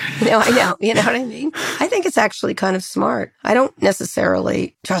that. I know. You know what I mean? I think it's actually kind of smart. I don't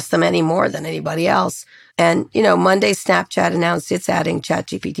necessarily trust them any more than anybody else. And, Monday, Snapchat announced it's adding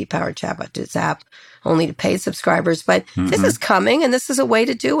ChatGPT-powered chatbot to its app only to paid subscribers. But this is coming, and this is a way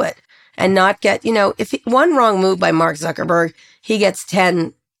to do it and not get, if one wrong move by Mark Zuckerberg, he gets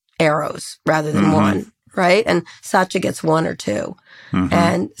 10 arrows rather than one, right? And Satya gets 1 or 2.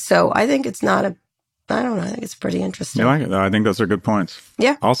 And so I think it's not I don't know. I think it's pretty interesting. You like it? I think those are good points.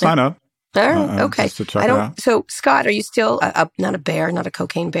 Yeah. I'll sign up. All right. Okay. Just to check it out. So, Scott, are you still not a bear, not a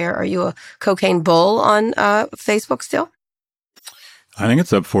cocaine bear? Are you a cocaine bull on Facebook still? I think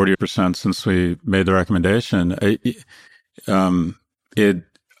it's up 40% since we made the recommendation. I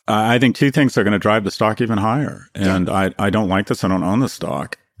think 2 things are going to drive the stock even higher. And I don't like this. I don't own the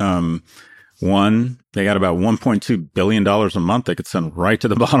stock. One, they got about $1.2 billion a month they could send right to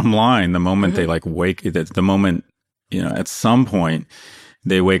the bottom line the moment they the moment, at some point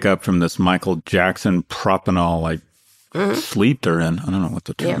they wake up from this Michael Jackson propanol sleep they're in. I don't know what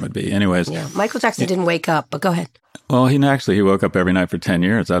the term would be. Anyways. Yeah. Michael Jackson didn't wake up, but go ahead. Well, he woke up every night for 10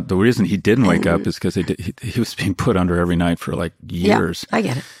 years. The reason he didn't wake up is because he was being put under every night for years. Yeah, I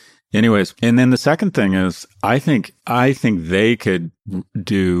get it. Anyways, and then the second thing is, I think they could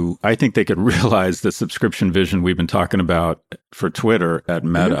realize the subscription vision we've been talking about for Twitter at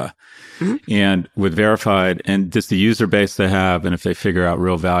Meta, and with Verified, and just the user base they have, and if they figure out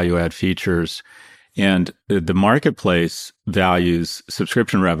real value add features, and the marketplace values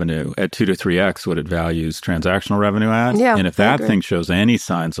subscription revenue at 2 to 3x what it values transactional revenue at, and if that thing shows any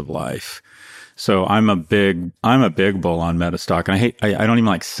signs of life. So I'm a big bull on Meta stock, and I don't even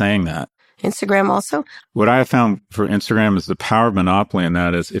like saying that. Instagram also? What I have found for Instagram is the power of monopoly, and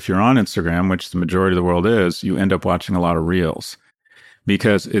that is if you're on Instagram, which the majority of the world is, you end up watching a lot of reels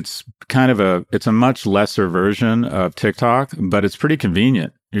because it's it's a much lesser version of TikTok, but it's pretty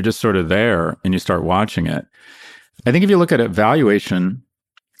convenient. You're just sort of there and you start watching it. I think if you look at valuation,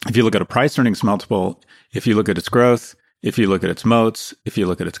 if you look at a price earnings multiple, if you look at its growth, if you look at its moats, if you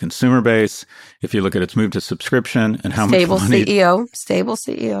look at its consumer base, if you look at its move to subscription and how much money... Stable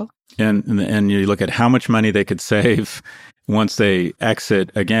CEO. And you look at how much money they could save once they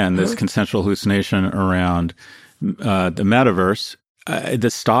exit, again, this consensual hallucination around the metaverse. The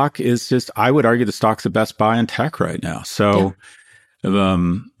stock is just, I would argue the stock's the best buy in tech right now. So...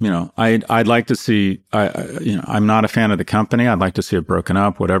 I'd like to see, I'm not a fan of the company. I'd like to see it broken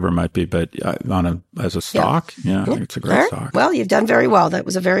up, whatever it might be, but as a stock, I think it's a great stock. Well, you've done very well. That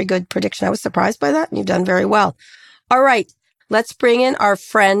was a very good prediction. I was surprised by that, and you've done very well. All right, let's bring in our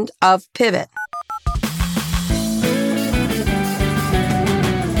friend of Pivot.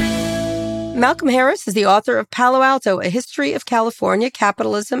 Malcolm Harris is the author of Palo Alto, A History of California,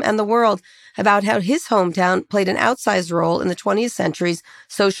 Capitalism, and the World, about how his hometown played an outsized role in the 20th century's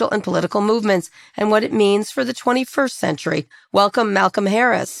social and political movements and what it means for the 21st century. Welcome, Malcolm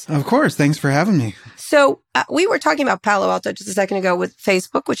Harris. Of course. Thanks for having me. So we were talking about Palo Alto just a second ago with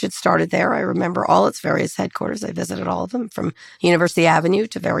Facebook, which had started there. I remember all its various headquarters. I visited all of them from University Avenue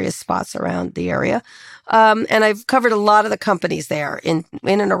to various spots around the area. And I've covered a lot of the companies there in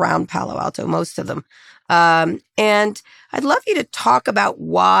and around Palo Alto, most of them. And I'd love you to talk about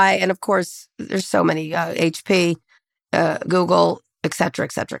why, and of course, there's so many, HP, Google, et cetera,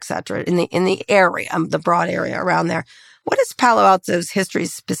 in the area, the broad area around there. What does Palo Alto's history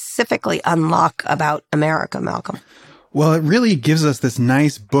specifically unlock about America, Malcolm? Well, it really gives us this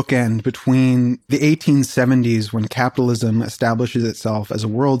nice bookend between the 1870s, when capitalism establishes itself as a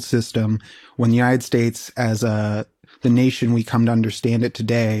world system, when the United States as the nation we come to understand it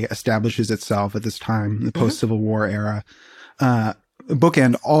today establishes itself at this time, the post-Civil War era,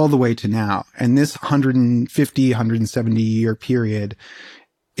 bookend all the way to now. And this 150, 170-year period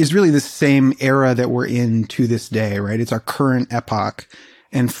is really the same era that we're in to this day, right? It's our current epoch.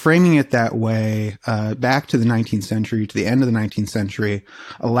 And framing it that way, back to the 19th century, to the end of the 19th century,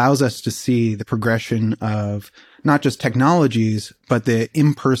 allows us to see the progression of not just technologies, but the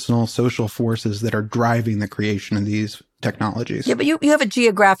impersonal social forces that are driving the creation of these technologies. Yeah, but you have a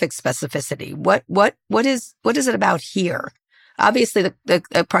geographic specificity. What is it about here? Obviously,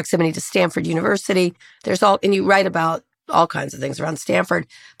 the proximity to Stanford University. And you write about all kinds of things around Stanford.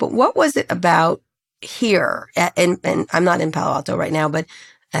 But what was it about here? And I'm not in Palo Alto right now, but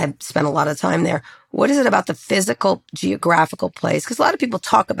I've spent a lot of time there. What is it about the physical, geographical place? Because a lot of people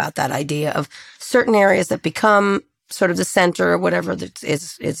talk about that idea of certain areas that become sort of the center, or whatever that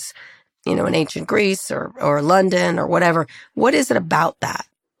is, in ancient Greece or London or whatever. What is it about that?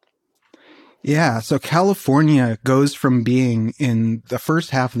 Yeah. So California goes from being, in the first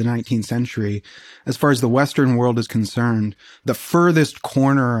half of the 19th century, as far as the Western world is concerned, the furthest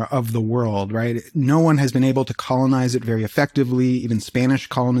corner of the world, right? No one has been able to colonize it very effectively. Even Spanish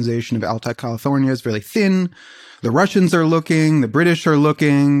colonization of Alta California is really thin. The Russians are looking, the British are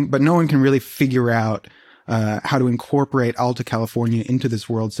looking, but no one can really figure out how to incorporate Alta California into this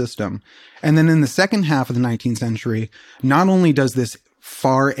world system. And then in the second half of the 19th century, not only does this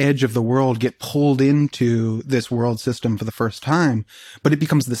far edge of the world get pulled into this world system for the first time, but it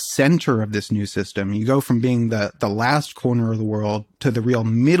becomes the center of this new system. You go from being the last corner of the world to the real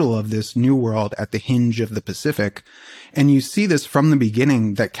middle of this new world at the hinge of the Pacific. And you see this from the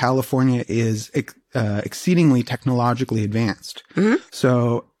beginning, that California is exceedingly technologically advanced. Mm-hmm.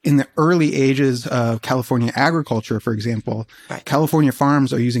 So in the early ages of California agriculture, for example, right, California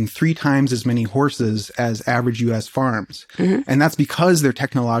farms are using 3 times as many horses as average U.S. farms. Mm-hmm. And that's because they're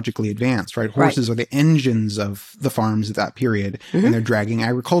technologically advanced, right? Horses are the engines of the farms at that period. Mm-hmm. And they're dragging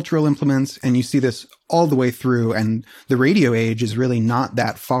agricultural implements. And you see this all the way through. And the radio age is really not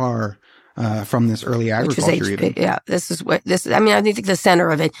that far from this early agriculture. Yeah, I mean, I think the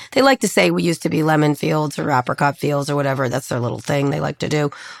center of it, they like to say we used to be lemon fields or apricot fields or whatever. That's their little thing they like to do.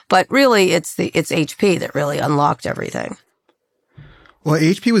 But really, it's HP that really unlocked everything. Well,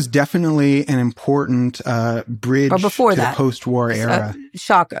 HP was definitely an important bridge to the post-war era.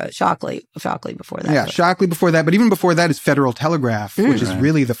 Shockley before that. Yeah, Shockley before that. But even before that is Federal Telegraph, which is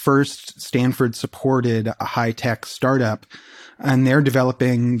really the first Stanford-supported high-tech startup. And they're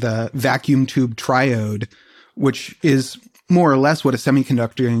developing the vacuum tube triode, which is more or less what a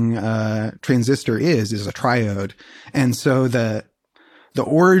semiconducting transistor is a triode. And so the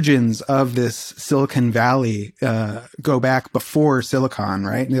origins of this Silicon Valley go back before silicon,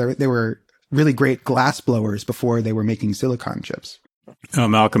 right? They were really great glass blowers before they were making silicon chips. Oh,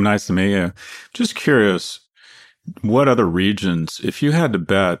 Malcolm, nice to meet you. Just curious, what other regions, if you had to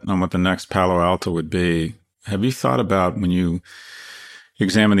bet on what the next Palo Alto would be, have you thought about, when you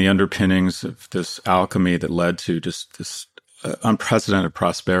examine the underpinnings of this alchemy that led to just this unprecedented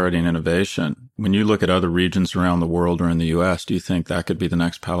prosperity and innovation, when you look at other regions around the world or in the U.S., do you think that could be the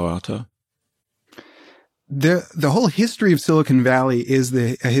next Palo Alto? The whole history of Silicon Valley is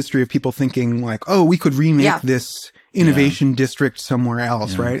a history of people thinking like, oh, we could remake this innovation district somewhere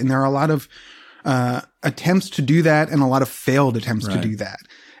else, right? And there are a lot of attempts to do that and a lot of failed attempts to do that.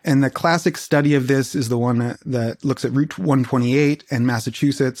 And the classic study of this is the one that looks at Route 128 and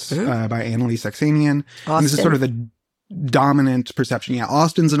Massachusetts by Annalise Saxenian. And this is sort of the dominant perception. Yeah,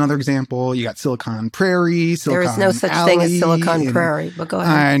 Austin's another example. You got Silicon Prairie, Silicon There is no such Alley, thing as Silicon Prairie, but go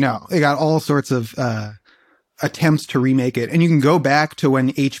ahead. I know. They got all sorts of attempts to remake it. And you can go back to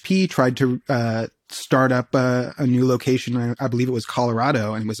when HP tried to start up a new location. I believe it was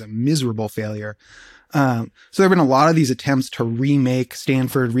Colorado, and it was a miserable failure. So there have been a lot of these attempts to remake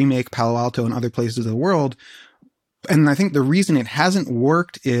Stanford, remake Palo Alto and other places of the world. And I think the reason it hasn't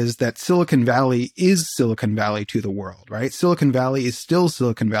worked is that Silicon Valley is Silicon Valley to the world, right? Silicon Valley is still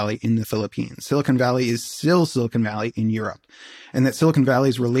Silicon Valley in the Philippines. Silicon Valley is still Silicon Valley in Europe. And that Silicon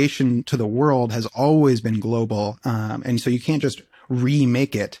Valley's relation to the world has always been global. And so you can't just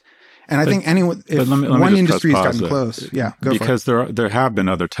remake it. And I think if one industry has gotten close, go for it. Because there have been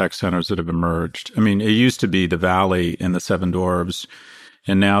other tech centers that have emerged. I mean, it used to be the Valley and the Seven Dwarfs,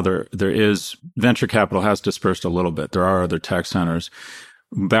 and now there is venture capital has dispersed a little bit. There are other tech centers.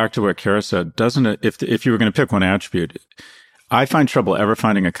 Back to what Kara said, doesn't it? If you were going to pick one attribute, I find trouble ever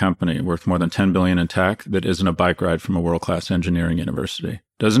finding a company worth more than $10 billion in tech that isn't a bike ride from a world-class engineering university.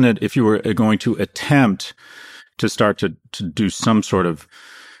 Doesn't it? If you were going to attempt to start to do some sort of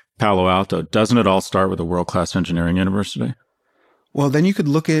Palo Alto, doesn't it all start with a world-class engineering university? Well, then you could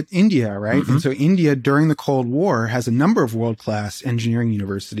look at India, right? Mm-hmm. And so India, during the Cold War, has a number of world-class engineering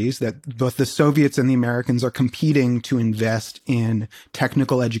universities that both the Soviets and the Americans are competing to invest in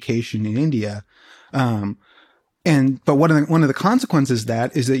technical education in India. But one of the consequences of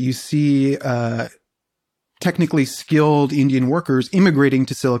that is that you see technically skilled Indian workers immigrating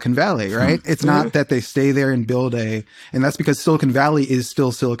to Silicon Valley, right? It's not that they stay there and and that's because Silicon Valley is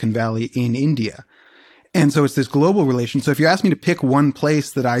still Silicon Valley in India. And so it's this global relation. So if you ask me to pick one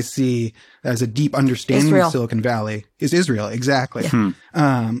place that I see as a deep understanding of Silicon Valley, is Israel. Exactly.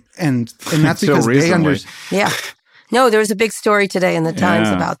 Yeah. And that's because they understand. Yeah. No, there was a big story today in the Times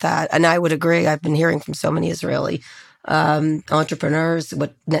about that. And I would agree. I've been hearing from so many Israeli entrepreneurs.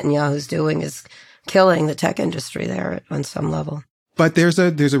 What Netanyahu's doing is killing the tech industry there on some level. But there's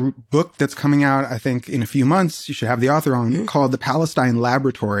a book that's coming out, I think, in a few months. You should have the author on, called The Palestine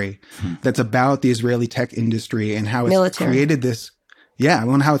Laboratory, that's about the Israeli tech industry and how it's created this Yeah,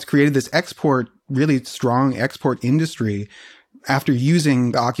 and how it's created this really strong export industry after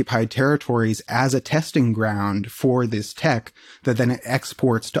using the occupied territories as a testing ground for this tech that then it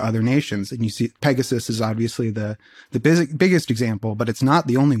exports to other nations. And you see Pegasus is obviously the biggest example, but it's not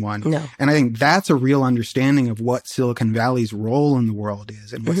the only one. No. And I think that's a real understanding of what Silicon Valley's role in the world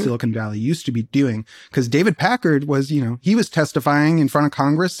is and what Silicon Valley used to be doing. Because David Packard was, he was testifying in front of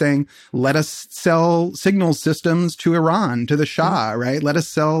Congress saying, let us sell signal systems to Iran, to the Shah, right? Let us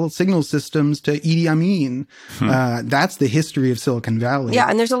sell signal systems to Idi Amin. That's the history of Silicon Valley. Yeah,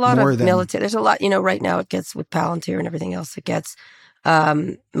 and there's a lot of military. There's a lot, right now it gets with Palantir and everything else, it gets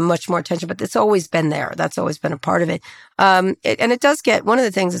much more attention, but it's always been there. That's always been a part of it. And it does get, one of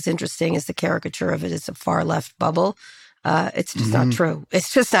the things that's interesting is the caricature of it is a far left bubble. It's just not true.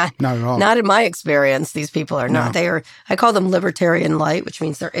 It's just not at all. Not in my experience. These people are not. They are, I call them libertarian light, which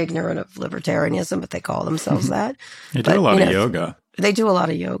means they're ignorant of libertarianism, but they call themselves that. They do a lot of yoga. They do a lot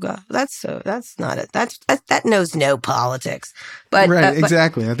of yoga. That's not it. That knows no politics. But right,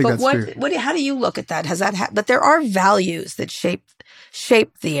 exactly. I think that's true. How do you look at that? Has that but there are values that shape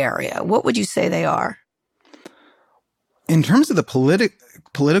the area. What would you say they are? In terms of the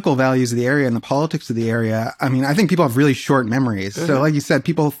political values of the area and the politics of the area, I mean, I think people have really short memories. So like you said,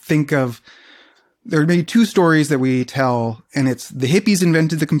 people think of, there are maybe two stories that we tell, and it's the hippies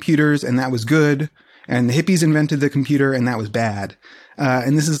invented the computers and that was good, and the hippies invented the computer and that was bad.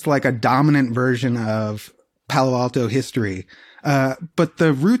 And this is like a dominant version of Palo Alto history. But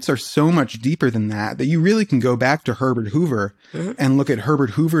the roots are so much deeper than that you really can go back to Herbert Hoover and look at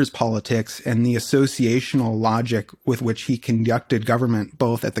Herbert Hoover's politics and the associational logic with which he conducted government,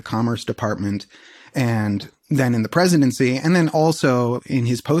 both at the Commerce Department and then in the presidency, and then also in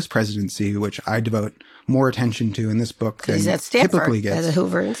his post-presidency, which I devote more attention to in this book than typically gets. At the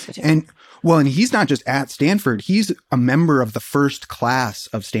Hoover Institute. And he's not just at Stanford. He's a member of the first class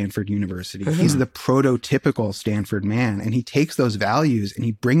of Stanford University. He's the prototypical Stanford man. And he takes those values and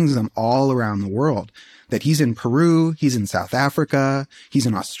he brings them all around the world. That he's in Peru, he's in South Africa, he's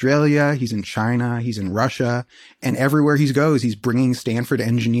in Australia, he's in China, he's in Russia. And everywhere he goes, he's bringing Stanford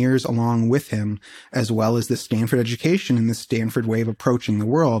engineers along with him, as well as the Stanford education and the Stanford way of approaching the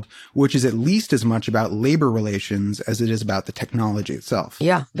world, which is at least as much about labor relations as it is about the technology itself.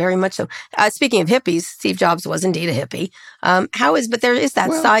 Yeah, very much so. Speaking of hippies, Steve Jobs was indeed a hippie. But there is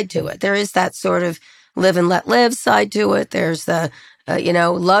that side to it. There is that sort of live and let live side to it. There's the,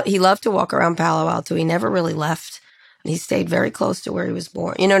 he loved to walk around Palo Alto. He never really left. He stayed very close to where he was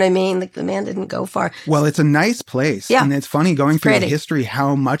born. You know what I mean? Like the man didn't go far. Well, it's a nice place. Yeah. And it's funny going through the history,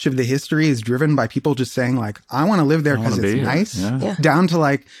 how much of the history is driven by people just saying like, I want to live there because it's nice. Yeah. Down to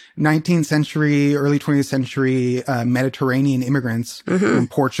like 19th century, early 20th century Mediterranean immigrants from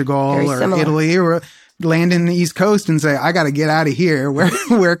Portugal Italy or land in the East Coast and say, I got to get out of here.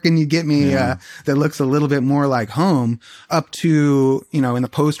 Where can you get me that looks a little bit more like home? Up to, in the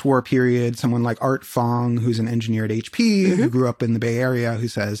post-war period, someone like Art Fong, who's an engineer at HP, who grew up in the Bay Area, who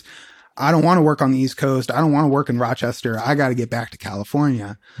says, I don't want to work on the East Coast. I don't want to work in Rochester. I got to get back to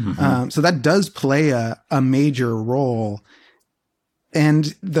California. So that does play a major role.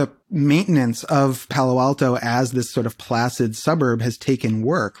 And the maintenance of Palo Alto as this sort of placid suburb has taken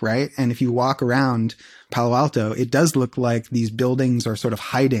work, right? And if you walk around Palo Alto, it does look like these buildings are sort of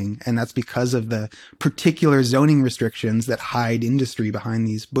hiding. And that's because of the particular zoning restrictions that hide industry behind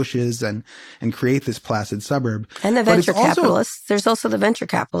these bushes and create this placid suburb. And the venture capitalists. There's also the venture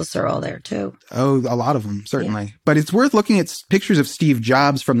capitalists are all there too. Oh, a lot of them, certainly. Yeah. But it's worth looking at pictures of Steve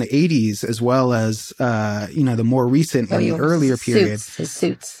Jobs from the 80s as well as, the more recent and the earlier period. His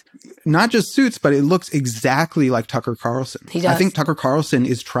suits. Not just suits, but it looks exactly like Tucker Carlson. He does. I think Tucker Carlson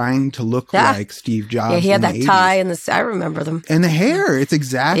is trying to look like Steve Jobs. Yeah, he had that 80s. Tie and I remember them. And the hair, it's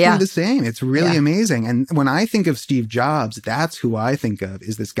exactly the same. It's really amazing. And when I think of Steve Jobs, that's who I think of,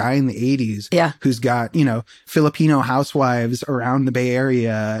 is this guy in the 80s who's got, Filipino housewives around the Bay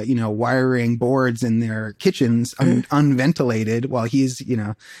Area, wiring boards in their kitchens unventilated while he's,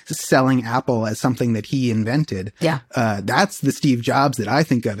 selling Apple as something that he invented. Yeah. That's the Steve Jobs that I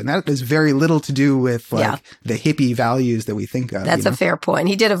think of. And that has very little to do with the hippie values that we think of. That's a fair point.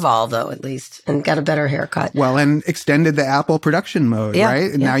 He did evolve though, at least, and got a better haircut. Well, and extended the Apple production mode,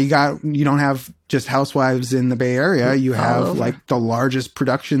 right? And now you don't have just housewives in the Bay Area. You have like the largest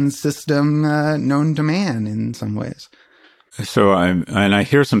production system known to man in some ways. So I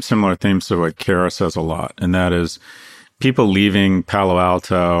hear some similar themes to what Kara says a lot, and that is people leaving Palo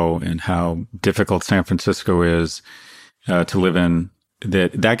Alto and how difficult San Francisco is to live in.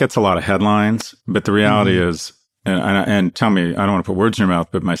 That gets a lot of headlines, but the reality is, and tell me, I don't want to put words in your mouth,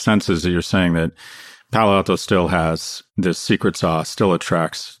 but my sense is that you're saying that Palo Alto still has this secret sauce, still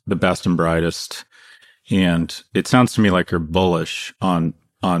attracts the best and brightest. And it sounds to me like you're bullish on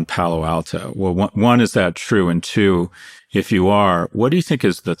Palo Alto. Well, one, is that true? And two, if you are, what do you think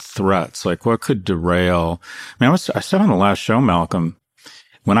is the threats? Like, what could derail? I mean, I said on the last show, Malcolm,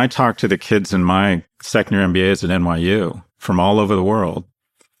 when I talked to the kids in my second year MBAs at NYU from all over the world,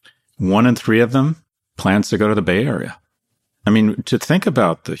 1 in 3 of them plans to go to the Bay Area. I mean, to think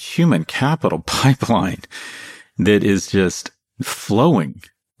about the human capital pipeline that is just flowing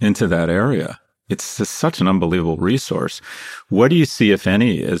into that area. It's just such an unbelievable resource. What do you see, if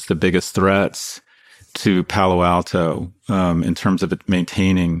any, as the biggest threats to Palo Alto in terms of it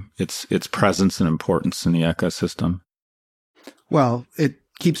maintaining its presence and importance in the ecosystem? Well, it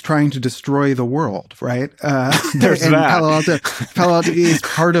keeps trying to destroy the world, right? There's and that. Palo Alto is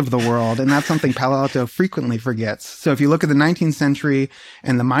part of the world, and that's something Palo Alto frequently forgets. So if you look at the 19th century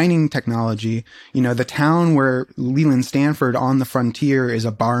and the mining technology, the town where Leland Stanford on the frontier is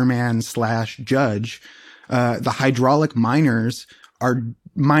a barman / judge, the hydraulic miners are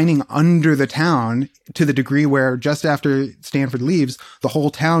mining under the town to the degree where just after Stanford leaves, the whole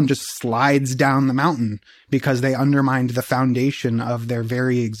town just slides down the mountain because they undermined the foundation of their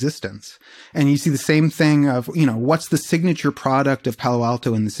very existence. And you see the same thing of, what's the signature product of Palo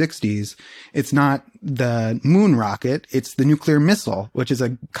Alto in the 60s? It's not the moon rocket, it's the nuclear missile, which is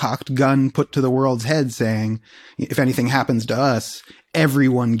a cocked gun put to the world's head saying, if anything happens to us,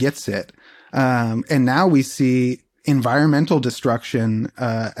 everyone gets it. And now we see environmental destruction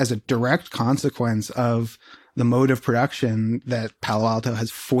as a direct consequence of the mode of production that Palo Alto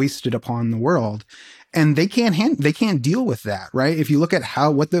has foisted upon the world. And they can't deal with that, right? If you look at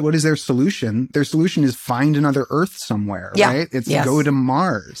what is their solution? Their solution is find another Earth somewhere, right? It's go to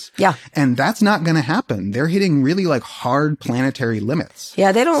Mars. Yeah. And that's not going to happen. They're hitting really hard planetary limits.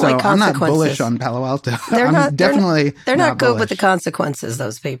 Yeah, they don't like consequences. I'm not bullish on Palo Alto. They're not not good with the consequences,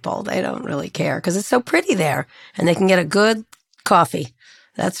 those people. They don't really care because it's so pretty there and they can get a good coffee.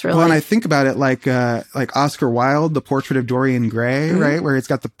 That's really... Well, and I think about it like Oscar Wilde, The Portrait of Dorian Gray, right? Where it's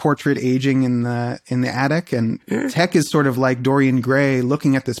got the portrait aging in the attic. And Tech is sort of like Dorian Gray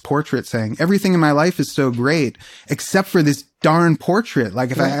looking at this portrait saying, everything in my life is so great, except for this darn portrait.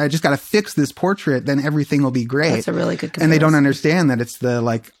 Like if I just got to fix this portrait, then everything will be great. That's a really good comparison. And they don't understand that it's the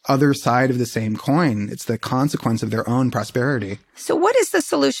other side of the same coin. It's the consequence of their own prosperity. So what is the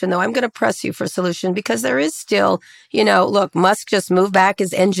solution, though? I'm going to press you for a solution because there is still, look, Musk just moved back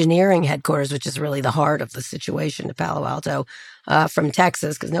his engineering headquarters, which is really the heart of the situation to Palo Alto from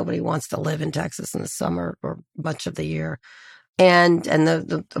Texas, because nobody wants to live in Texas in the summer or much of the year. And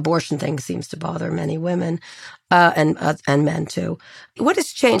the abortion thing seems to bother many women and men, too. What has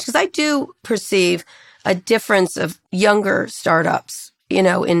changed? Because I do perceive a difference of younger startups,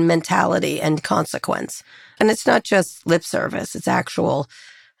 in mentality and consequence. And it's not just lip service. It's actual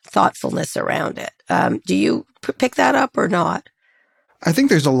thoughtfulness around it. Do you pick that up or not? I think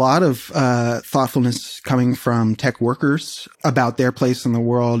there's a lot of thoughtfulness coming from tech workers about their place in the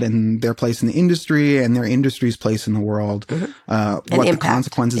world and their place in the industry and their industry's place in the world, what the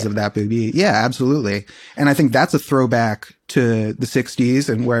consequences of that would be. Yeah, absolutely. And I think that's a throwback to the 60s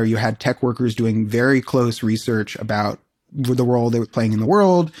and where you had tech workers doing very close research about the role they were playing in the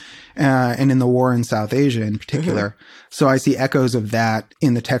world and in the war in South Asia in particular. So I see echoes of that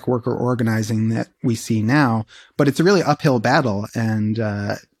in the tech worker organizing that we see now, but it's a really uphill battle. And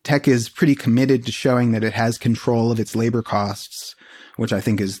tech is pretty committed to showing that it has control of its labor costs, which I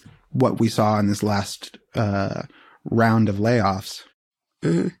think is what we saw in this last round of layoffs.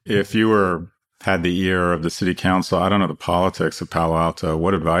 If you had the ear of the city council, I don't know the politics of Palo Alto,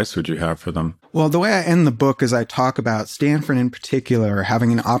 what advice would you have for them? Well, the way I end the book is I talk about Stanford in particular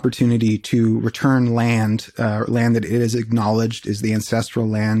having an opportunity to return land that it is acknowledged is the ancestral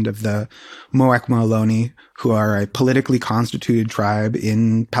land of the Muwekma Ohlone, who are a politically constituted tribe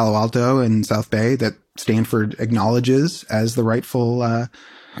in Palo Alto and South Bay that Stanford acknowledges as the rightful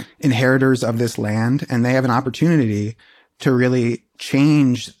inheritors of this land. And they have an opportunity to really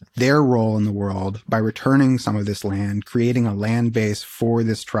change their role in the world by returning some of this land, creating a land base for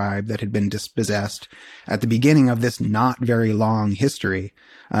this tribe that had been dispossessed at the beginning of this not very long history.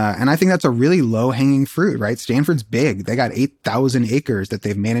 And I think that's a really low-hanging fruit, right? Stanford's big. They got 8,000 acres that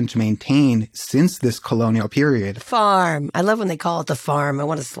they've managed to maintain since this colonial period. Farm. I love when they call it the farm. I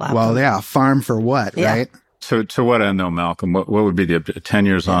want to slap them. Yeah, farm for what, right? So to what end, though, Malcolm? What would be the 10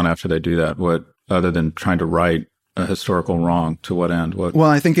 years on after they do that? What, other than trying to right a historical wrong, to what end? Well,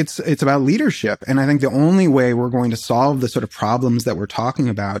 I think it's about leadership. And I think the only way we're going to solve the sort of problems that we're talking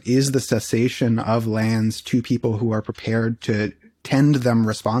about is the cessation of lands to people who are prepared to tend them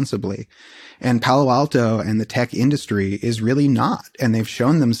responsibly. And Palo Alto and the tech industry is really not. And they've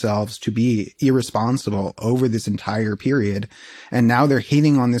shown themselves to be irresponsible over this entire period. And now they're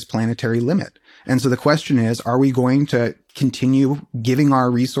hitting on this planetary limit. And so the question is, are we going to continue giving our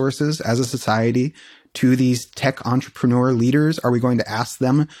resources as a society to these tech entrepreneur leaders? Are we going to ask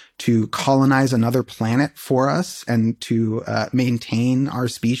them to colonize another planet for us and to maintain our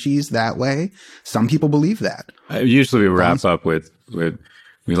species that way? Some people believe that. Usually we wrap up with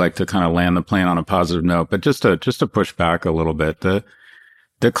we like to kind of land the plane on a positive note, but just to push back a little bit, the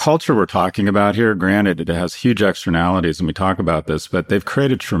culture we're talking about here, granted, it has huge externalities, and we talk about this, but they've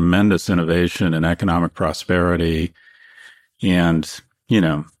created tremendous innovation and economic prosperity and,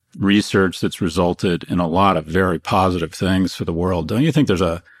 research that's resulted in a lot of very positive things for the world. Don't you think there's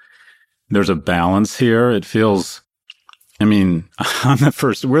a balance here? It feels, we're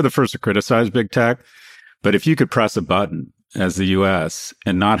the first to criticize big tech, but if you could press a button as the US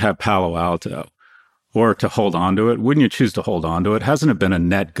and not have Palo Alto, or to hold on to it, wouldn't you choose to hold on to it? Hasn't it been a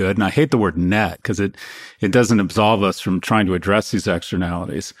net good? And I hate the word net because it doesn't absolve us from trying to address these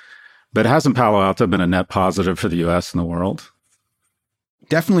externalities. But hasn't Palo Alto been a net positive for the US and the world?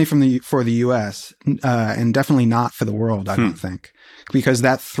 Definitely for the US, and definitely not for the world, I don't think. Because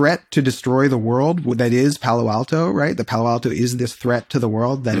that threat to destroy the world, that is Palo Alto, right? The Palo Alto is this threat to the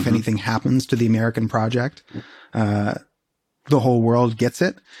world that if anything happens to the American project, the whole world gets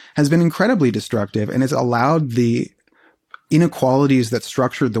it, has been incredibly destructive, and it's allowed the inequalities that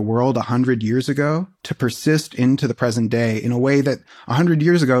structured the world 100 years ago to persist into the present day in a way that 100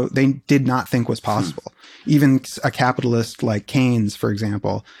 years ago they did not think was possible. Even a capitalist like Keynes, for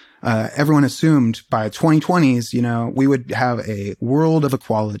example, everyone assumed by 2020s, we would have a world of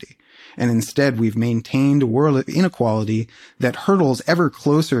equality. And instead, we've maintained a world of inequality that hurdles ever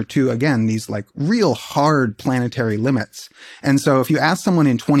closer to, again, these like real hard planetary limits. And so if you ask someone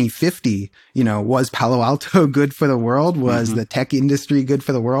in 2050, was Palo Alto good for the world? Was the tech industry good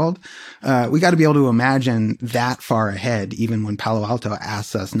for the world? We got to be able to imagine that far ahead, even when Palo Alto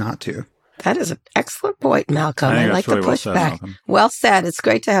asks us not to. That is an excellent point, Malcolm. I like the pushback. Well said. It's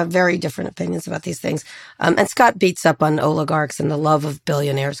great to have very different opinions about these things. And Scott beats up on oligarchs and the love of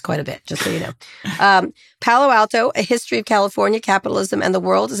billionaires quite a bit, just so you know. Palo Alto, A History of California, Capitalism, and the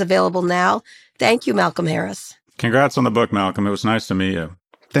World is available now. Thank you, Malcolm Harris. Congrats on the book, Malcolm. It was nice to meet you.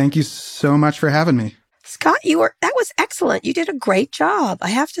 Thank you so much for having me. Scott, that was excellent. You did a great job, I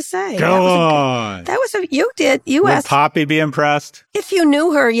have to say. You would asked. Poppy be impressed? If you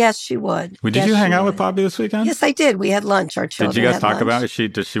knew her, yes, she would. Did you hang out with Poppy this weekend? Yes, I did. We had lunch. Our children. Did you guys talk about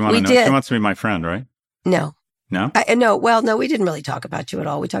it? Does she want to know? She wants to be my friend, right? No. No? No, we didn't really talk about you at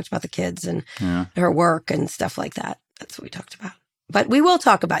all. We talked about the kids and her work and stuff like that. That's what we talked about. But we will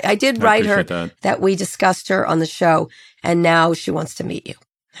talk about it. I did write her that we discussed her on the show, and now she wants to meet you.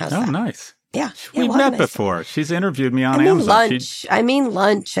 How's that? Oh, nice. Yeah. We've met before. She's interviewed me on Amazon. Lunch. I mean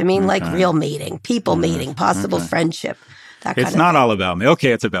like real meeting, people meeting, possible friendship. It's not all about me.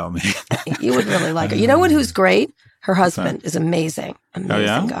 Okay, it's about me. You would really like her. You know who's great? Her husband is amazing.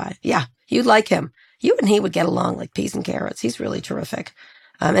 Amazing guy. Yeah. You'd like him. You and he would get along like peas and carrots. He's really terrific.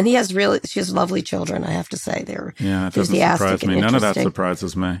 And she has lovely children, I have to say. They're enthusiastic and interesting. None of that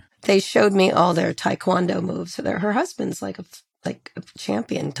surprises me. They showed me all their taekwondo moves. Her husband's like a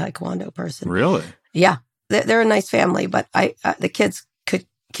champion taekwondo person. Really? Yeah. They're a nice family, but the kids could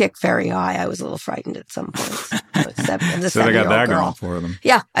kick very high. I was a little frightened at some points. So they got that going for them.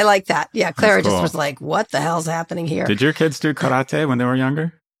 Yeah, I like that. Yeah, Clara just was like, what the hell's happening here? Did your kids do karate when they were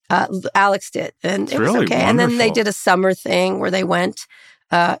younger? Alex did. And it was okay. Wonderful. And then they did a summer thing where they went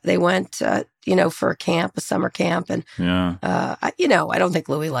for a camp, a summer camp. And, I don't think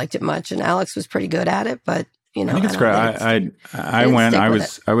Louis liked it much. And Alex was pretty good at it, but I think it's great. I went.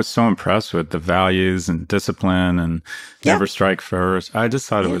 I was so impressed with the values and discipline and never strike first. I just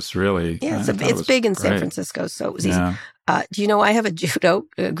thought it was really. Yeah, it's big in San Francisco, so it was easy. Do you know I have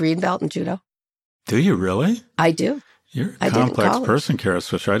a green belt in judo? Do you really? I do. You're a complex person, Kara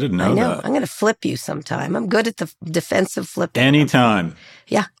Swisher. I didn't know that. I'm going to flip you sometime. I'm good at the defensive flipping. Anytime.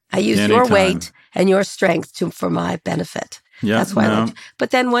 Yeah, I use your weight and your strength for my benefit. Yeah, that's why I liked it.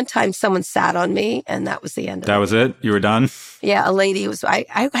 But then one time someone sat on me and that was the end of it. That was it? You were done? Yeah, a lady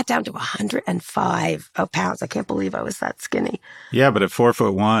I got down to 105 pounds. I can't believe I was that skinny. Yeah, but at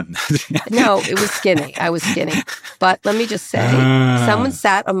 4'1". No, it was skinny. I was skinny. But let me just say, someone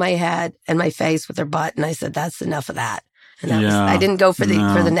sat on my head and my face with their butt and I said, that's enough of that. And I didn't go for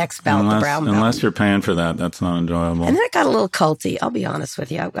the next belt, the brown belt. Unless you're paying for that, that's not enjoyable. And then it got a little culty. I'll be honest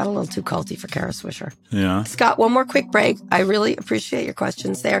with you. I got a little too culty for Kara Swisher. Yeah. Scott, one more quick break. I really appreciate your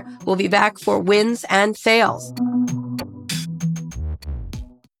questions there. We'll be back for wins and fails.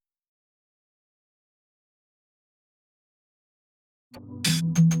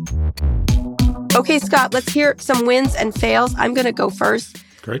 Okay, Scott, let's hear some wins and fails. I'm going to go first.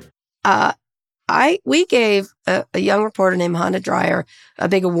 Great. We gave a young reporter named Hannah Dreier a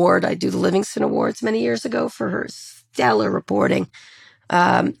big award. I do the Livingston Awards many years ago for her stellar reporting.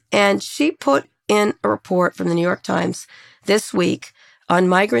 And she put in a report from the New York Times this week on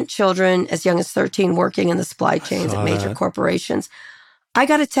migrant children as young as 13 working in the supply chains at major corporations. I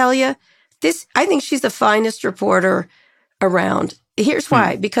got to tell you, I think she's the finest reporter around. Here's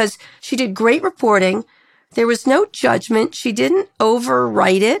why. Because she did great reporting. There was no judgment. She didn't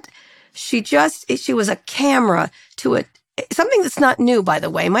overwrite it. She was a camera to it. Something that's not new, by the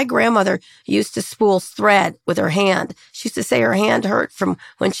way. My grandmother used to spool thread with her hand. She used to say her hand hurt from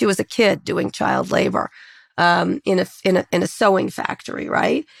when she was a kid doing child labor in a sewing factory,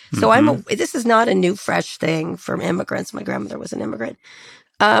 right? So this is not a new, fresh thing from immigrants. My grandmother was an immigrant.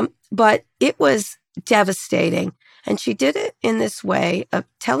 But it was devastating. And she did it in this way of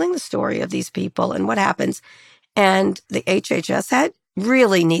telling the story of these people and what happens. And the HHS head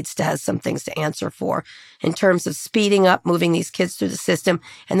really needs to have some things to answer for in terms of speeding up, moving these kids through the system.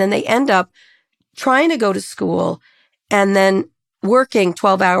 And then they end up trying to go to school and then working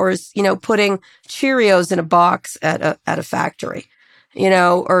 12 hours, putting Cheerios in a box at a factory,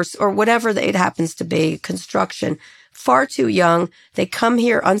 or whatever it happens to be, construction. Far too young. They come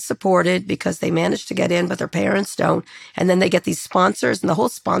here unsupported because they managed to get in, but their parents don't. And then they get these sponsors, and the whole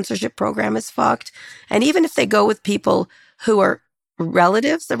sponsorship program is fucked. And even if they go with people who are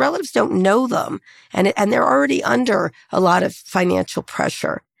relatives, the relatives don't know them. And they're already under a lot of financial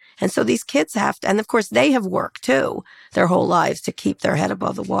pressure. And so these kids have to, and of course they have worked too their whole lives to keep their head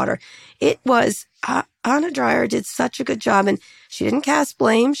above the water. It was, Hannah Dreier did such a good job, and she didn't cast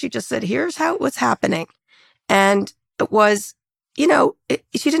blame. She just said, here's what's happening. And it was, she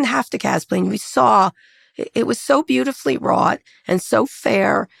didn't have to cast blame. We saw it was so beautifully wrought and so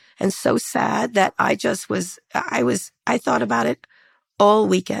fair and so sad that I thought about it all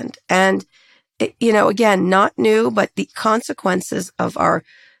weekend. And, again, not new, but the consequences of our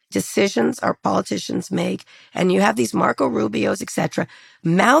decisions our politicians make. And you have these Marco Rubios, et cetera,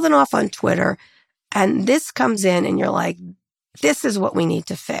 mouthing off on Twitter. And this comes in and you're like, this is what we need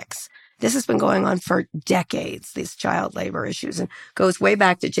to fix. This has been going on for decades, these child labor issues, and goes way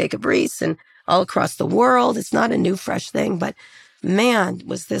back to Jacob Riis and all across the world. It's not a new, fresh thing, but man,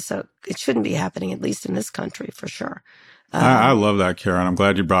 it shouldn't be happening, at least in this country, for sure. I love that, Karen. I'm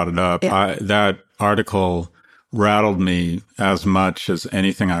glad you brought it up. Yeah. That article rattled me as much as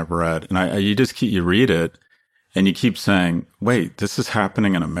anything I've read. And you read it and you keep saying, wait, this is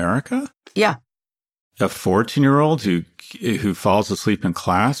happening in America? Yeah. A 14-year-old who falls asleep in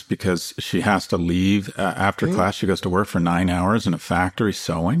class because she has to leave after class. She goes to work for 9 hours in a factory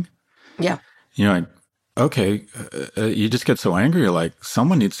sewing. Yeah. Okay, you just get so angry. You're like,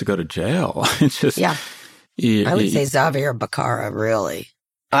 someone needs to go to jail. It's just, yeah. I would say Xavier Becerra, really.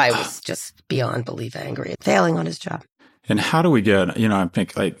 I was just beyond belief angry, failing on his job. And how do we get, I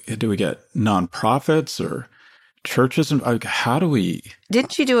think, do we get nonprofits or churches? And how do we?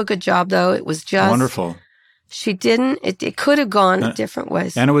 Didn't she do a good job, though? It was just wonderful. She didn't. It could have gone different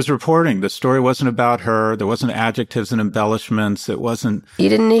ways. And it was reporting. The story wasn't about her. There wasn't adjectives and embellishments. It wasn't. You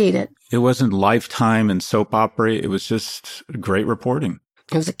didn't need it. It wasn't Lifetime and soap opera. It was just great reporting.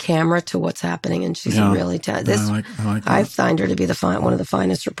 It was a camera to what's happening, and she's really talented. I find her to be one of the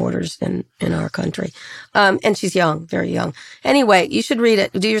finest reporters in our country. And she's young, very young. Anyway, you should read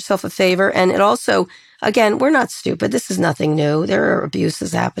it. Do yourself a favor. And it also, again, we're not stupid. This is nothing new. There are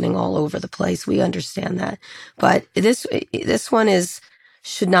abuses happening all over the place. We understand that. But this one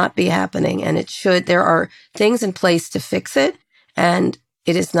should not be happening, and there are things in place to fix it, and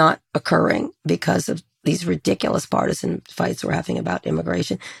it is not occurring because of these ridiculous partisan fights we're having about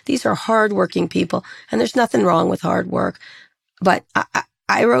immigration. These are hardworking people, and there's nothing wrong with hard work. But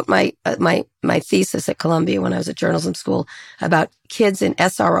I wrote my thesis at Columbia when I was at journalism school about kids in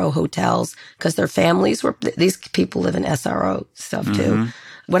SRO hotels because their families these people live in SRO stuff too.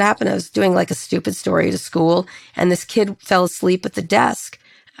 Mm-hmm. What happened, I was doing like a stupid story to school, and this kid fell asleep at the desk.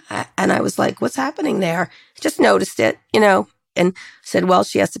 And I was like, what's happening there? Just noticed it, and said, well,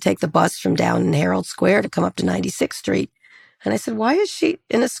 she has to take the bus from down in Herald Square to come up to 96th Street. And I said, why is she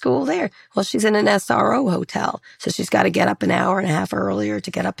in a school there? Well, she's in an SRO hotel. So she's got to get up an hour and a half earlier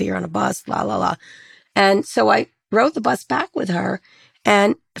to get up here on a bus, la, la, la. And so I rode the bus back with her,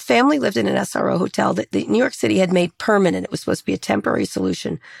 and the family lived in an SRO hotel that the New York City had made permanent. It was supposed to be a temporary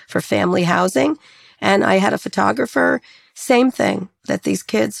solution for family housing. And I had a photographer, same thing, that these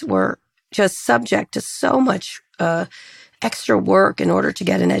kids were just subject to so much extra work in order to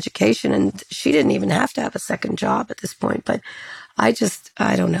get an education. And she didn't even have to have a second job at this point. But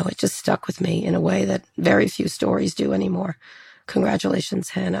I don't know. It just stuck with me in a way that very few stories do anymore. Congratulations,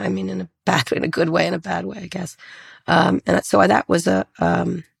 Hannah. I mean, in a good way, in a bad way, I guess. And so that was a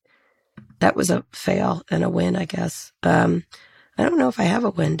fail and a win, I guess. I don't know if I have a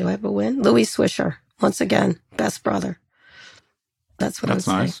win. Do I have a win? Louis Swisher, once again, best brother. That's what I would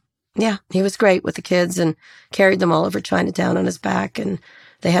say. Nice. Yeah, he was great with the kids and carried them all over Chinatown on his back, and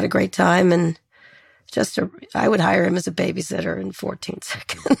they had a great time. And I would hire him as a babysitter in 14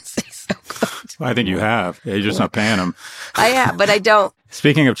 seconds. He's so good. I think you have. Yeah, you're just not paying him. I have, but I don't.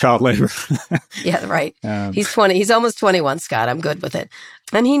 Speaking of child labor. Yeah, right. He's 20. He's almost 21, Scott. I'm good with it.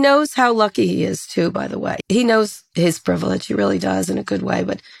 And he knows how lucky he is, too, by the way. He knows his privilege. He really does in a good way,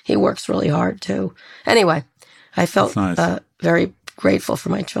 but he works really hard, too. Anyway, I felt very grateful for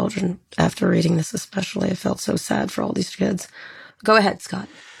my children after reading this, especially. I felt so sad for all these kids. Go ahead, Scott.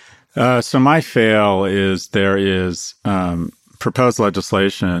 So my fail is there is proposed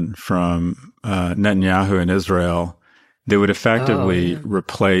legislation from Netanyahu in Israel that would effectively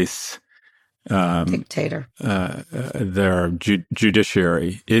replace dictator their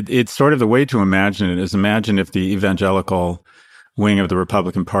judiciary. It's sort of the way to imagine it is imagine if the evangelical wing of the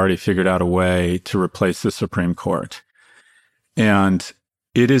Republican Party figured out a way to replace the Supreme Court. And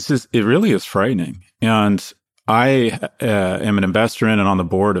it really is frightening. And I am an investor in and on the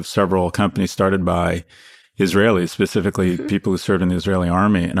board of several companies started by Israelis, specifically people who served in the Israeli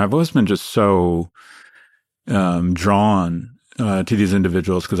army. And I've always been just so drawn to these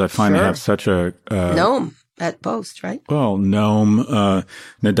individuals because I find they have such a... Noam at Post, right? Well, Noam,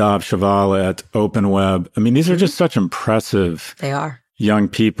 Nadav Shavala at OpenWeb. I mean, these are just such impressive... They are. Young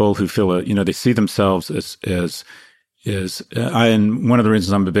people who feel, they see themselves as and one of the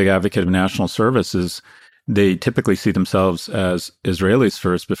reasons I'm a big advocate of national service is they typically see themselves as Israelis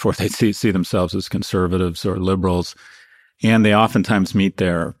first before they see themselves as conservatives or liberals. And they oftentimes meet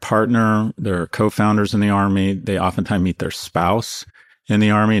their partner, their co-founders in the army. They oftentimes meet their spouse in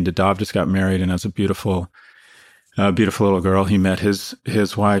the army. And Nadav just got married and has a beautiful little girl. He met his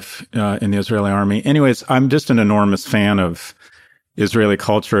wife in the Israeli army. Anyways, I'm just an enormous fan of Israeli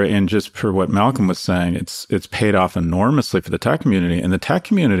culture, and just for what Malcolm was saying, it's paid off enormously for the tech community, and the tech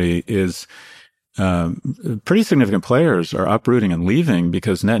community is pretty significant players are uprooting and leaving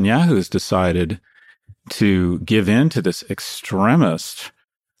because Netanyahu has decided to give in to this extremist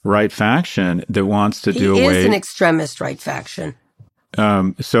right faction that wants to do away. He is an extremist right faction.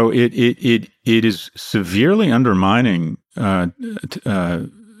 So it is severely undermining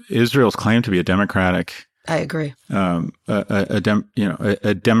Israel's claim to be a democratic. I agree. A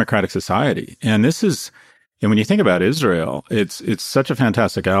democratic society, and this is, and when you think about Israel, it's such a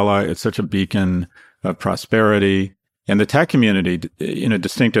fantastic ally. It's such a beacon of prosperity, and the tech community,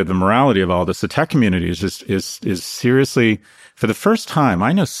 distinct of the morality of all this, the tech community is seriously, for the first time,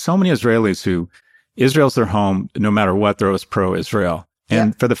 I know so many Israelis who Israel's their home, no matter what, they're always pro-Israel,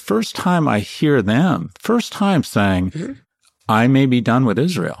 and for the first time, I hear them saying, "I may be done with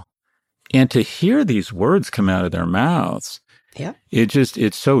Israel." And to hear these words come out of their mouths,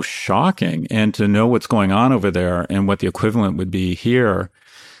 it's so shocking. And to know what's going on over there and what the equivalent would be here.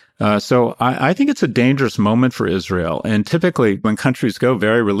 So I think it's a dangerous moment for Israel. And typically when countries go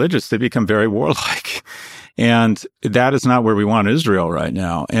very religious, they become very warlike. And that is not where we want Israel right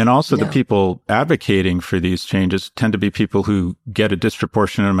now. And also the people advocating for these changes tend to be people who get a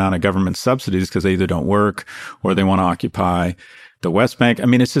disproportionate amount of government subsidies because they either don't work or they want to occupy the West Bank. I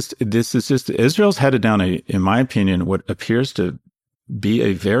mean, this is just Israel's headed down in my opinion, what appears to be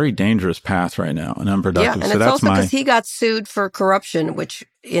a very dangerous path right now and unproductive. Yeah, and it's also because he got sued for corruption, which,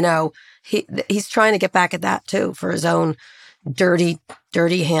 he's trying to get back at that too for his own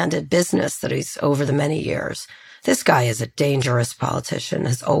dirty-handed business that he's over the many years. This guy is a dangerous politician,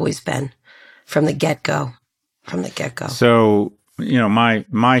 has always been from the get-go. So,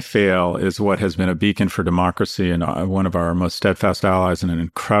 my fail is what has been a beacon for democracy and one of our most steadfast allies and an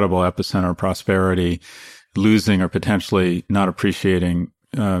incredible epicenter of prosperity, losing or potentially not appreciating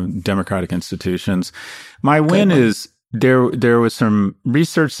democratic institutions. My win is there was some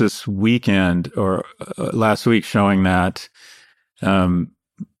research this weekend or last week showing that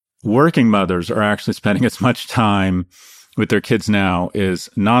working mothers are actually spending as much time with their kids now as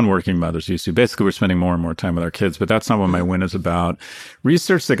non-working mothers used to. Basically, we're spending more and more time with our kids, but that's not what my win is about.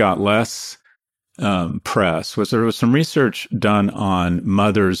 Research that got less press was there was some research done on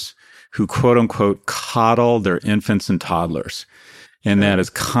mothers who, quote unquote, coddle their infants and toddlers. And that is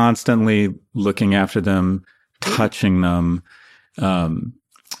constantly looking after them, touching them,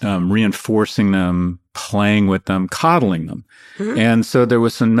 reinforcing them, playing with them, coddling them. And so there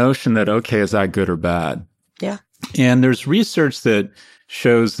was some notion that, okay, is that good or bad? Yeah. And there's research that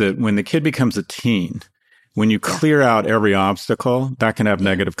shows that when the kid becomes a teen, when you clear out every obstacle, that can have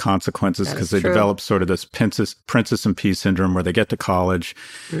negative consequences because they develop sort of this princess and pea syndrome where they get to college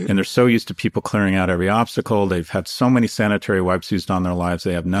and they're so used to people clearing out every obstacle. They've had so many sanitary wipes used on their lives.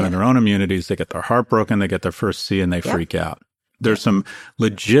 They have none of their own immunities. They get their heart broken. They get their first C and they freak out. There's some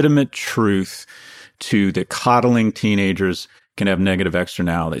legitimate truth to that coddling teenagers can have negative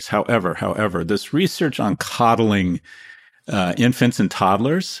externalities. However, this research on coddling infants and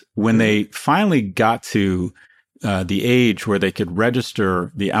toddlers, when they finally got to the age where they could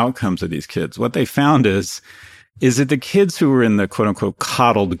register the outcomes of these kids, what they found is that the kids who were in the quote unquote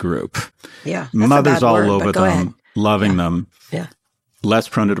coddled group, mothers all over them, loving them, less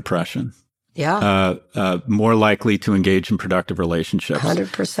prone to depression, more likely to engage in productive relationships.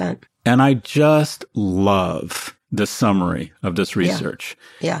 100%. And I just love the summary of this research.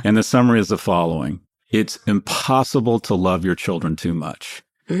 And the summary is the following. It's impossible to love your children too much.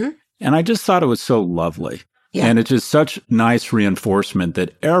 And I just thought it was so lovely. And it's just such nice reinforcement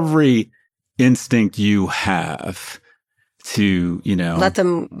that every instinct you have to, let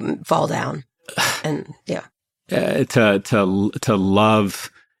them fall down. And to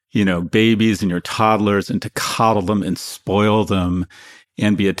love, babies and your toddlers and to coddle them and spoil them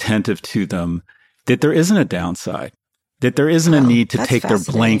and be attentive to them, that there isn't a downside. That there isn't a need to take their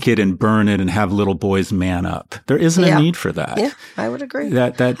blanket and burn it and have little boys man up. There isn't a need for that. Yeah, I would agree. I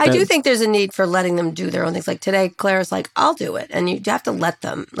do think there's a need for letting them do their own things. Like today, Claire's like, I'll do it. And you have to let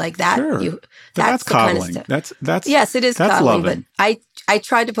them like that. Sure. That's the coddling. Kind of stuff. Yes, it is coddling. Loving. But I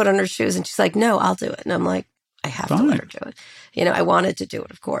tried to put on her shoes and she's like, no, I'll do it. And I'm like, I have to let her do it. I wanted to do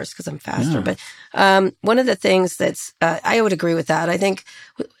it, of course, because I'm faster. But one of the things that's, I would agree with that. I think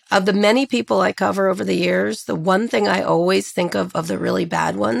of the many people I cover over the years, the one thing I always think of the really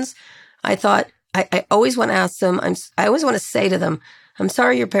bad ones, I thought, I always want to ask them, I always want to say to them, I'm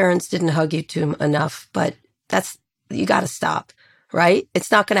sorry your parents didn't hug you enough, but you got to stop, right?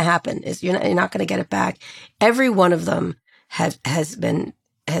 It's not going to happen. You're not going to get it back. Every one of them has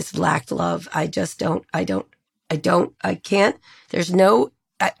lacked love. I can't. There's no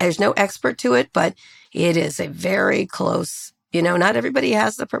expert to it, but it is a very close, not everybody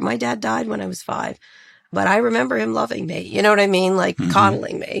has my dad died when I was 5, but I remember him loving me. You know what I mean? Like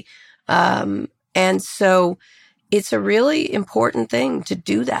coddling me. And so it's a really important thing to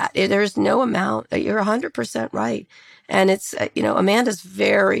do that. There's no amount. You're 100% right. And it's, Amanda's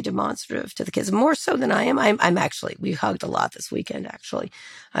very demonstrative to the kids, more so than I am. I'm actually, we hugged a lot this weekend, actually.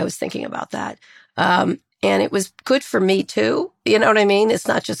 I was thinking about that. And it was good for me too. You know what I mean? It's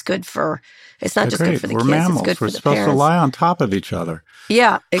not just good for the kids. We're mammals. It's good for We're the supposed parents. to lie on top of each other.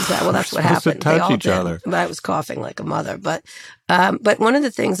 Yeah, exactly. Well, that's what happened. To touch each other. But I was coughing like a mother. But one of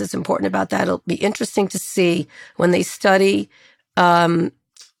the things that's important about that, it'll be interesting to see when they study the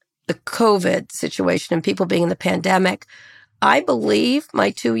COVID situation and people being in the pandemic. I believe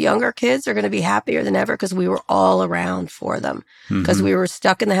my 2 younger kids are going to be happier than ever because we were all around for them because we were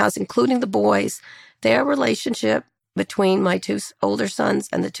stuck in the house, including the boys. Their relationship between my 2 older sons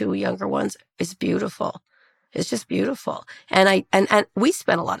and the 2 younger ones is beautiful. It's just beautiful. And we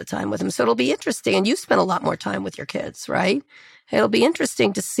spent a lot of time with them. So it'll be interesting. And you spent a lot more time with your kids, right? It'll be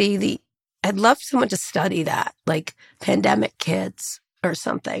interesting to see I'd love someone to study that, like pandemic kids or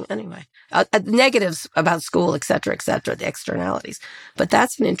something. Anyway, negatives about school, et cetera, the externalities. But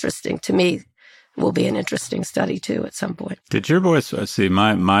that's to me, will be an interesting study too at some point. Did your boys see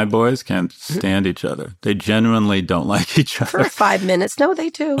my boys can't stand each other. They genuinely don't like each other. For 5 minutes. No, they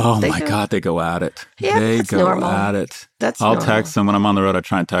do. Oh my God, they go at it. Yeah, they go normal. at it. I'll text them when I'm on the road. I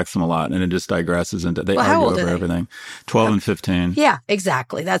try and text them a lot and it just digresses into they argue over everything. 12 and 15. Yeah,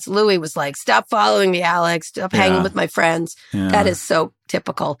 exactly. That's Louis was like, stop following me, Alex. Stop hanging with my friends. Yeah. That is so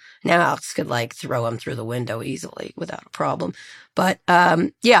typical. Now Alex could throw him through the window easily without a problem. But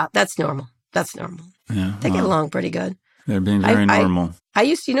that's normal. That's normal. Yeah, they get along pretty good. They're being very normal.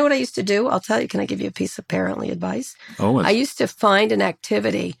 You know what I used to do? I'll tell you, can I give you a piece of parently advice? I used to find an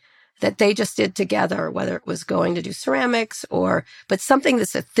activity that they just did together, whether it was going to do ceramics but something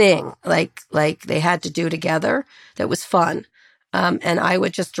that's a thing, like they had to do together that was fun. And I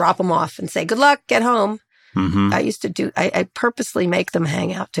would just drop them off and say, good luck, get home. I used to I purposely make them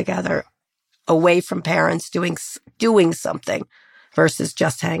hang out together away from parents doing something versus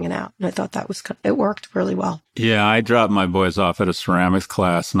just hanging out. And I thought it worked really well. Yeah, I dropped my boys off at a ceramics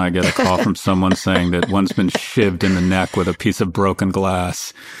class and I get a call from someone saying that one's been shivved in the neck with a piece of broken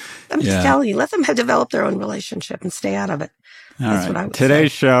glass. I'm just telling you, let them develop their own relationship and stay out of it. That's what I would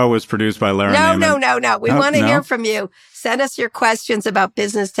Today's show was produced by Lara Naiman. No. We want to hear from you. Send us your questions about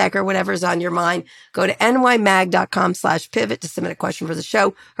business, tech, or whatever's on your mind. Go to nymag.com/pivot to submit a question for the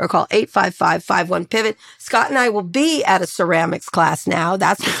show or call 855-51-PIVOT. Scott and I will be at a ceramics class now.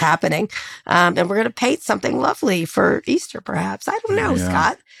 That's what's happening. And we're going to paint something lovely for Easter, perhaps. I don't know,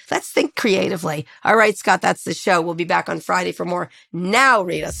 Scott. Let's think creatively. All right, Scott, that's the show. We'll be back on Friday for more. Now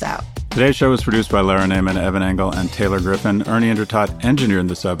read us out. Today's show was produced by Lara Naiman, Evan Engel, and Taylor Griffin. Ernie Indratott engineered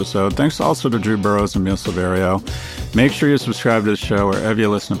this episode. Thanks also to Drew Burrows and Emil Silverio. Make sure you subscribe to the show wherever you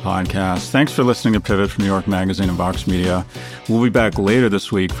listen to podcasts. Thanks for listening to Pivot from New York Magazine and Vox Media. We'll be back later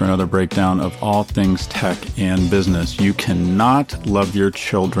this week for another breakdown of all things tech and business. You cannot love your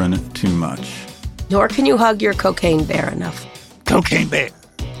children too much. Nor can you hug your cocaine bear enough. Cocaine bear.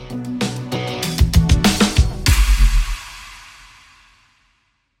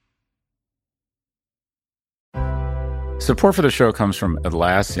 Support for the show comes from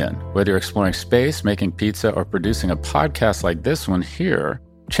Atlassian. Whether you're exploring space, making pizza, or producing a podcast like this one here,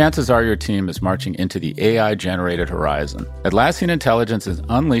 chances are your team is marching into the AI-generated horizon. Atlassian Intelligence is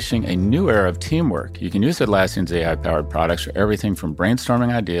unleashing a new era of teamwork. You can use Atlassian's AI-powered products for everything from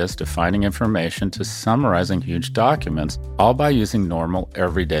brainstorming ideas to finding information to summarizing huge documents, all by using normal,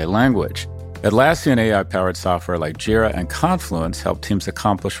 everyday language. Atlassian AI-powered software like Jira and Confluence help teams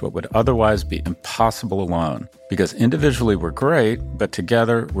accomplish what would otherwise be impossible alone. Because individually we're great, but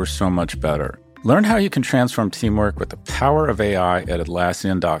together we're so much better. Learn how you can transform teamwork with the power of AI at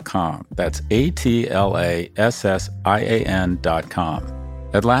Atlassian.com. That's Atlassian.com.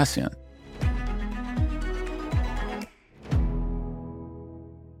 Atlassian.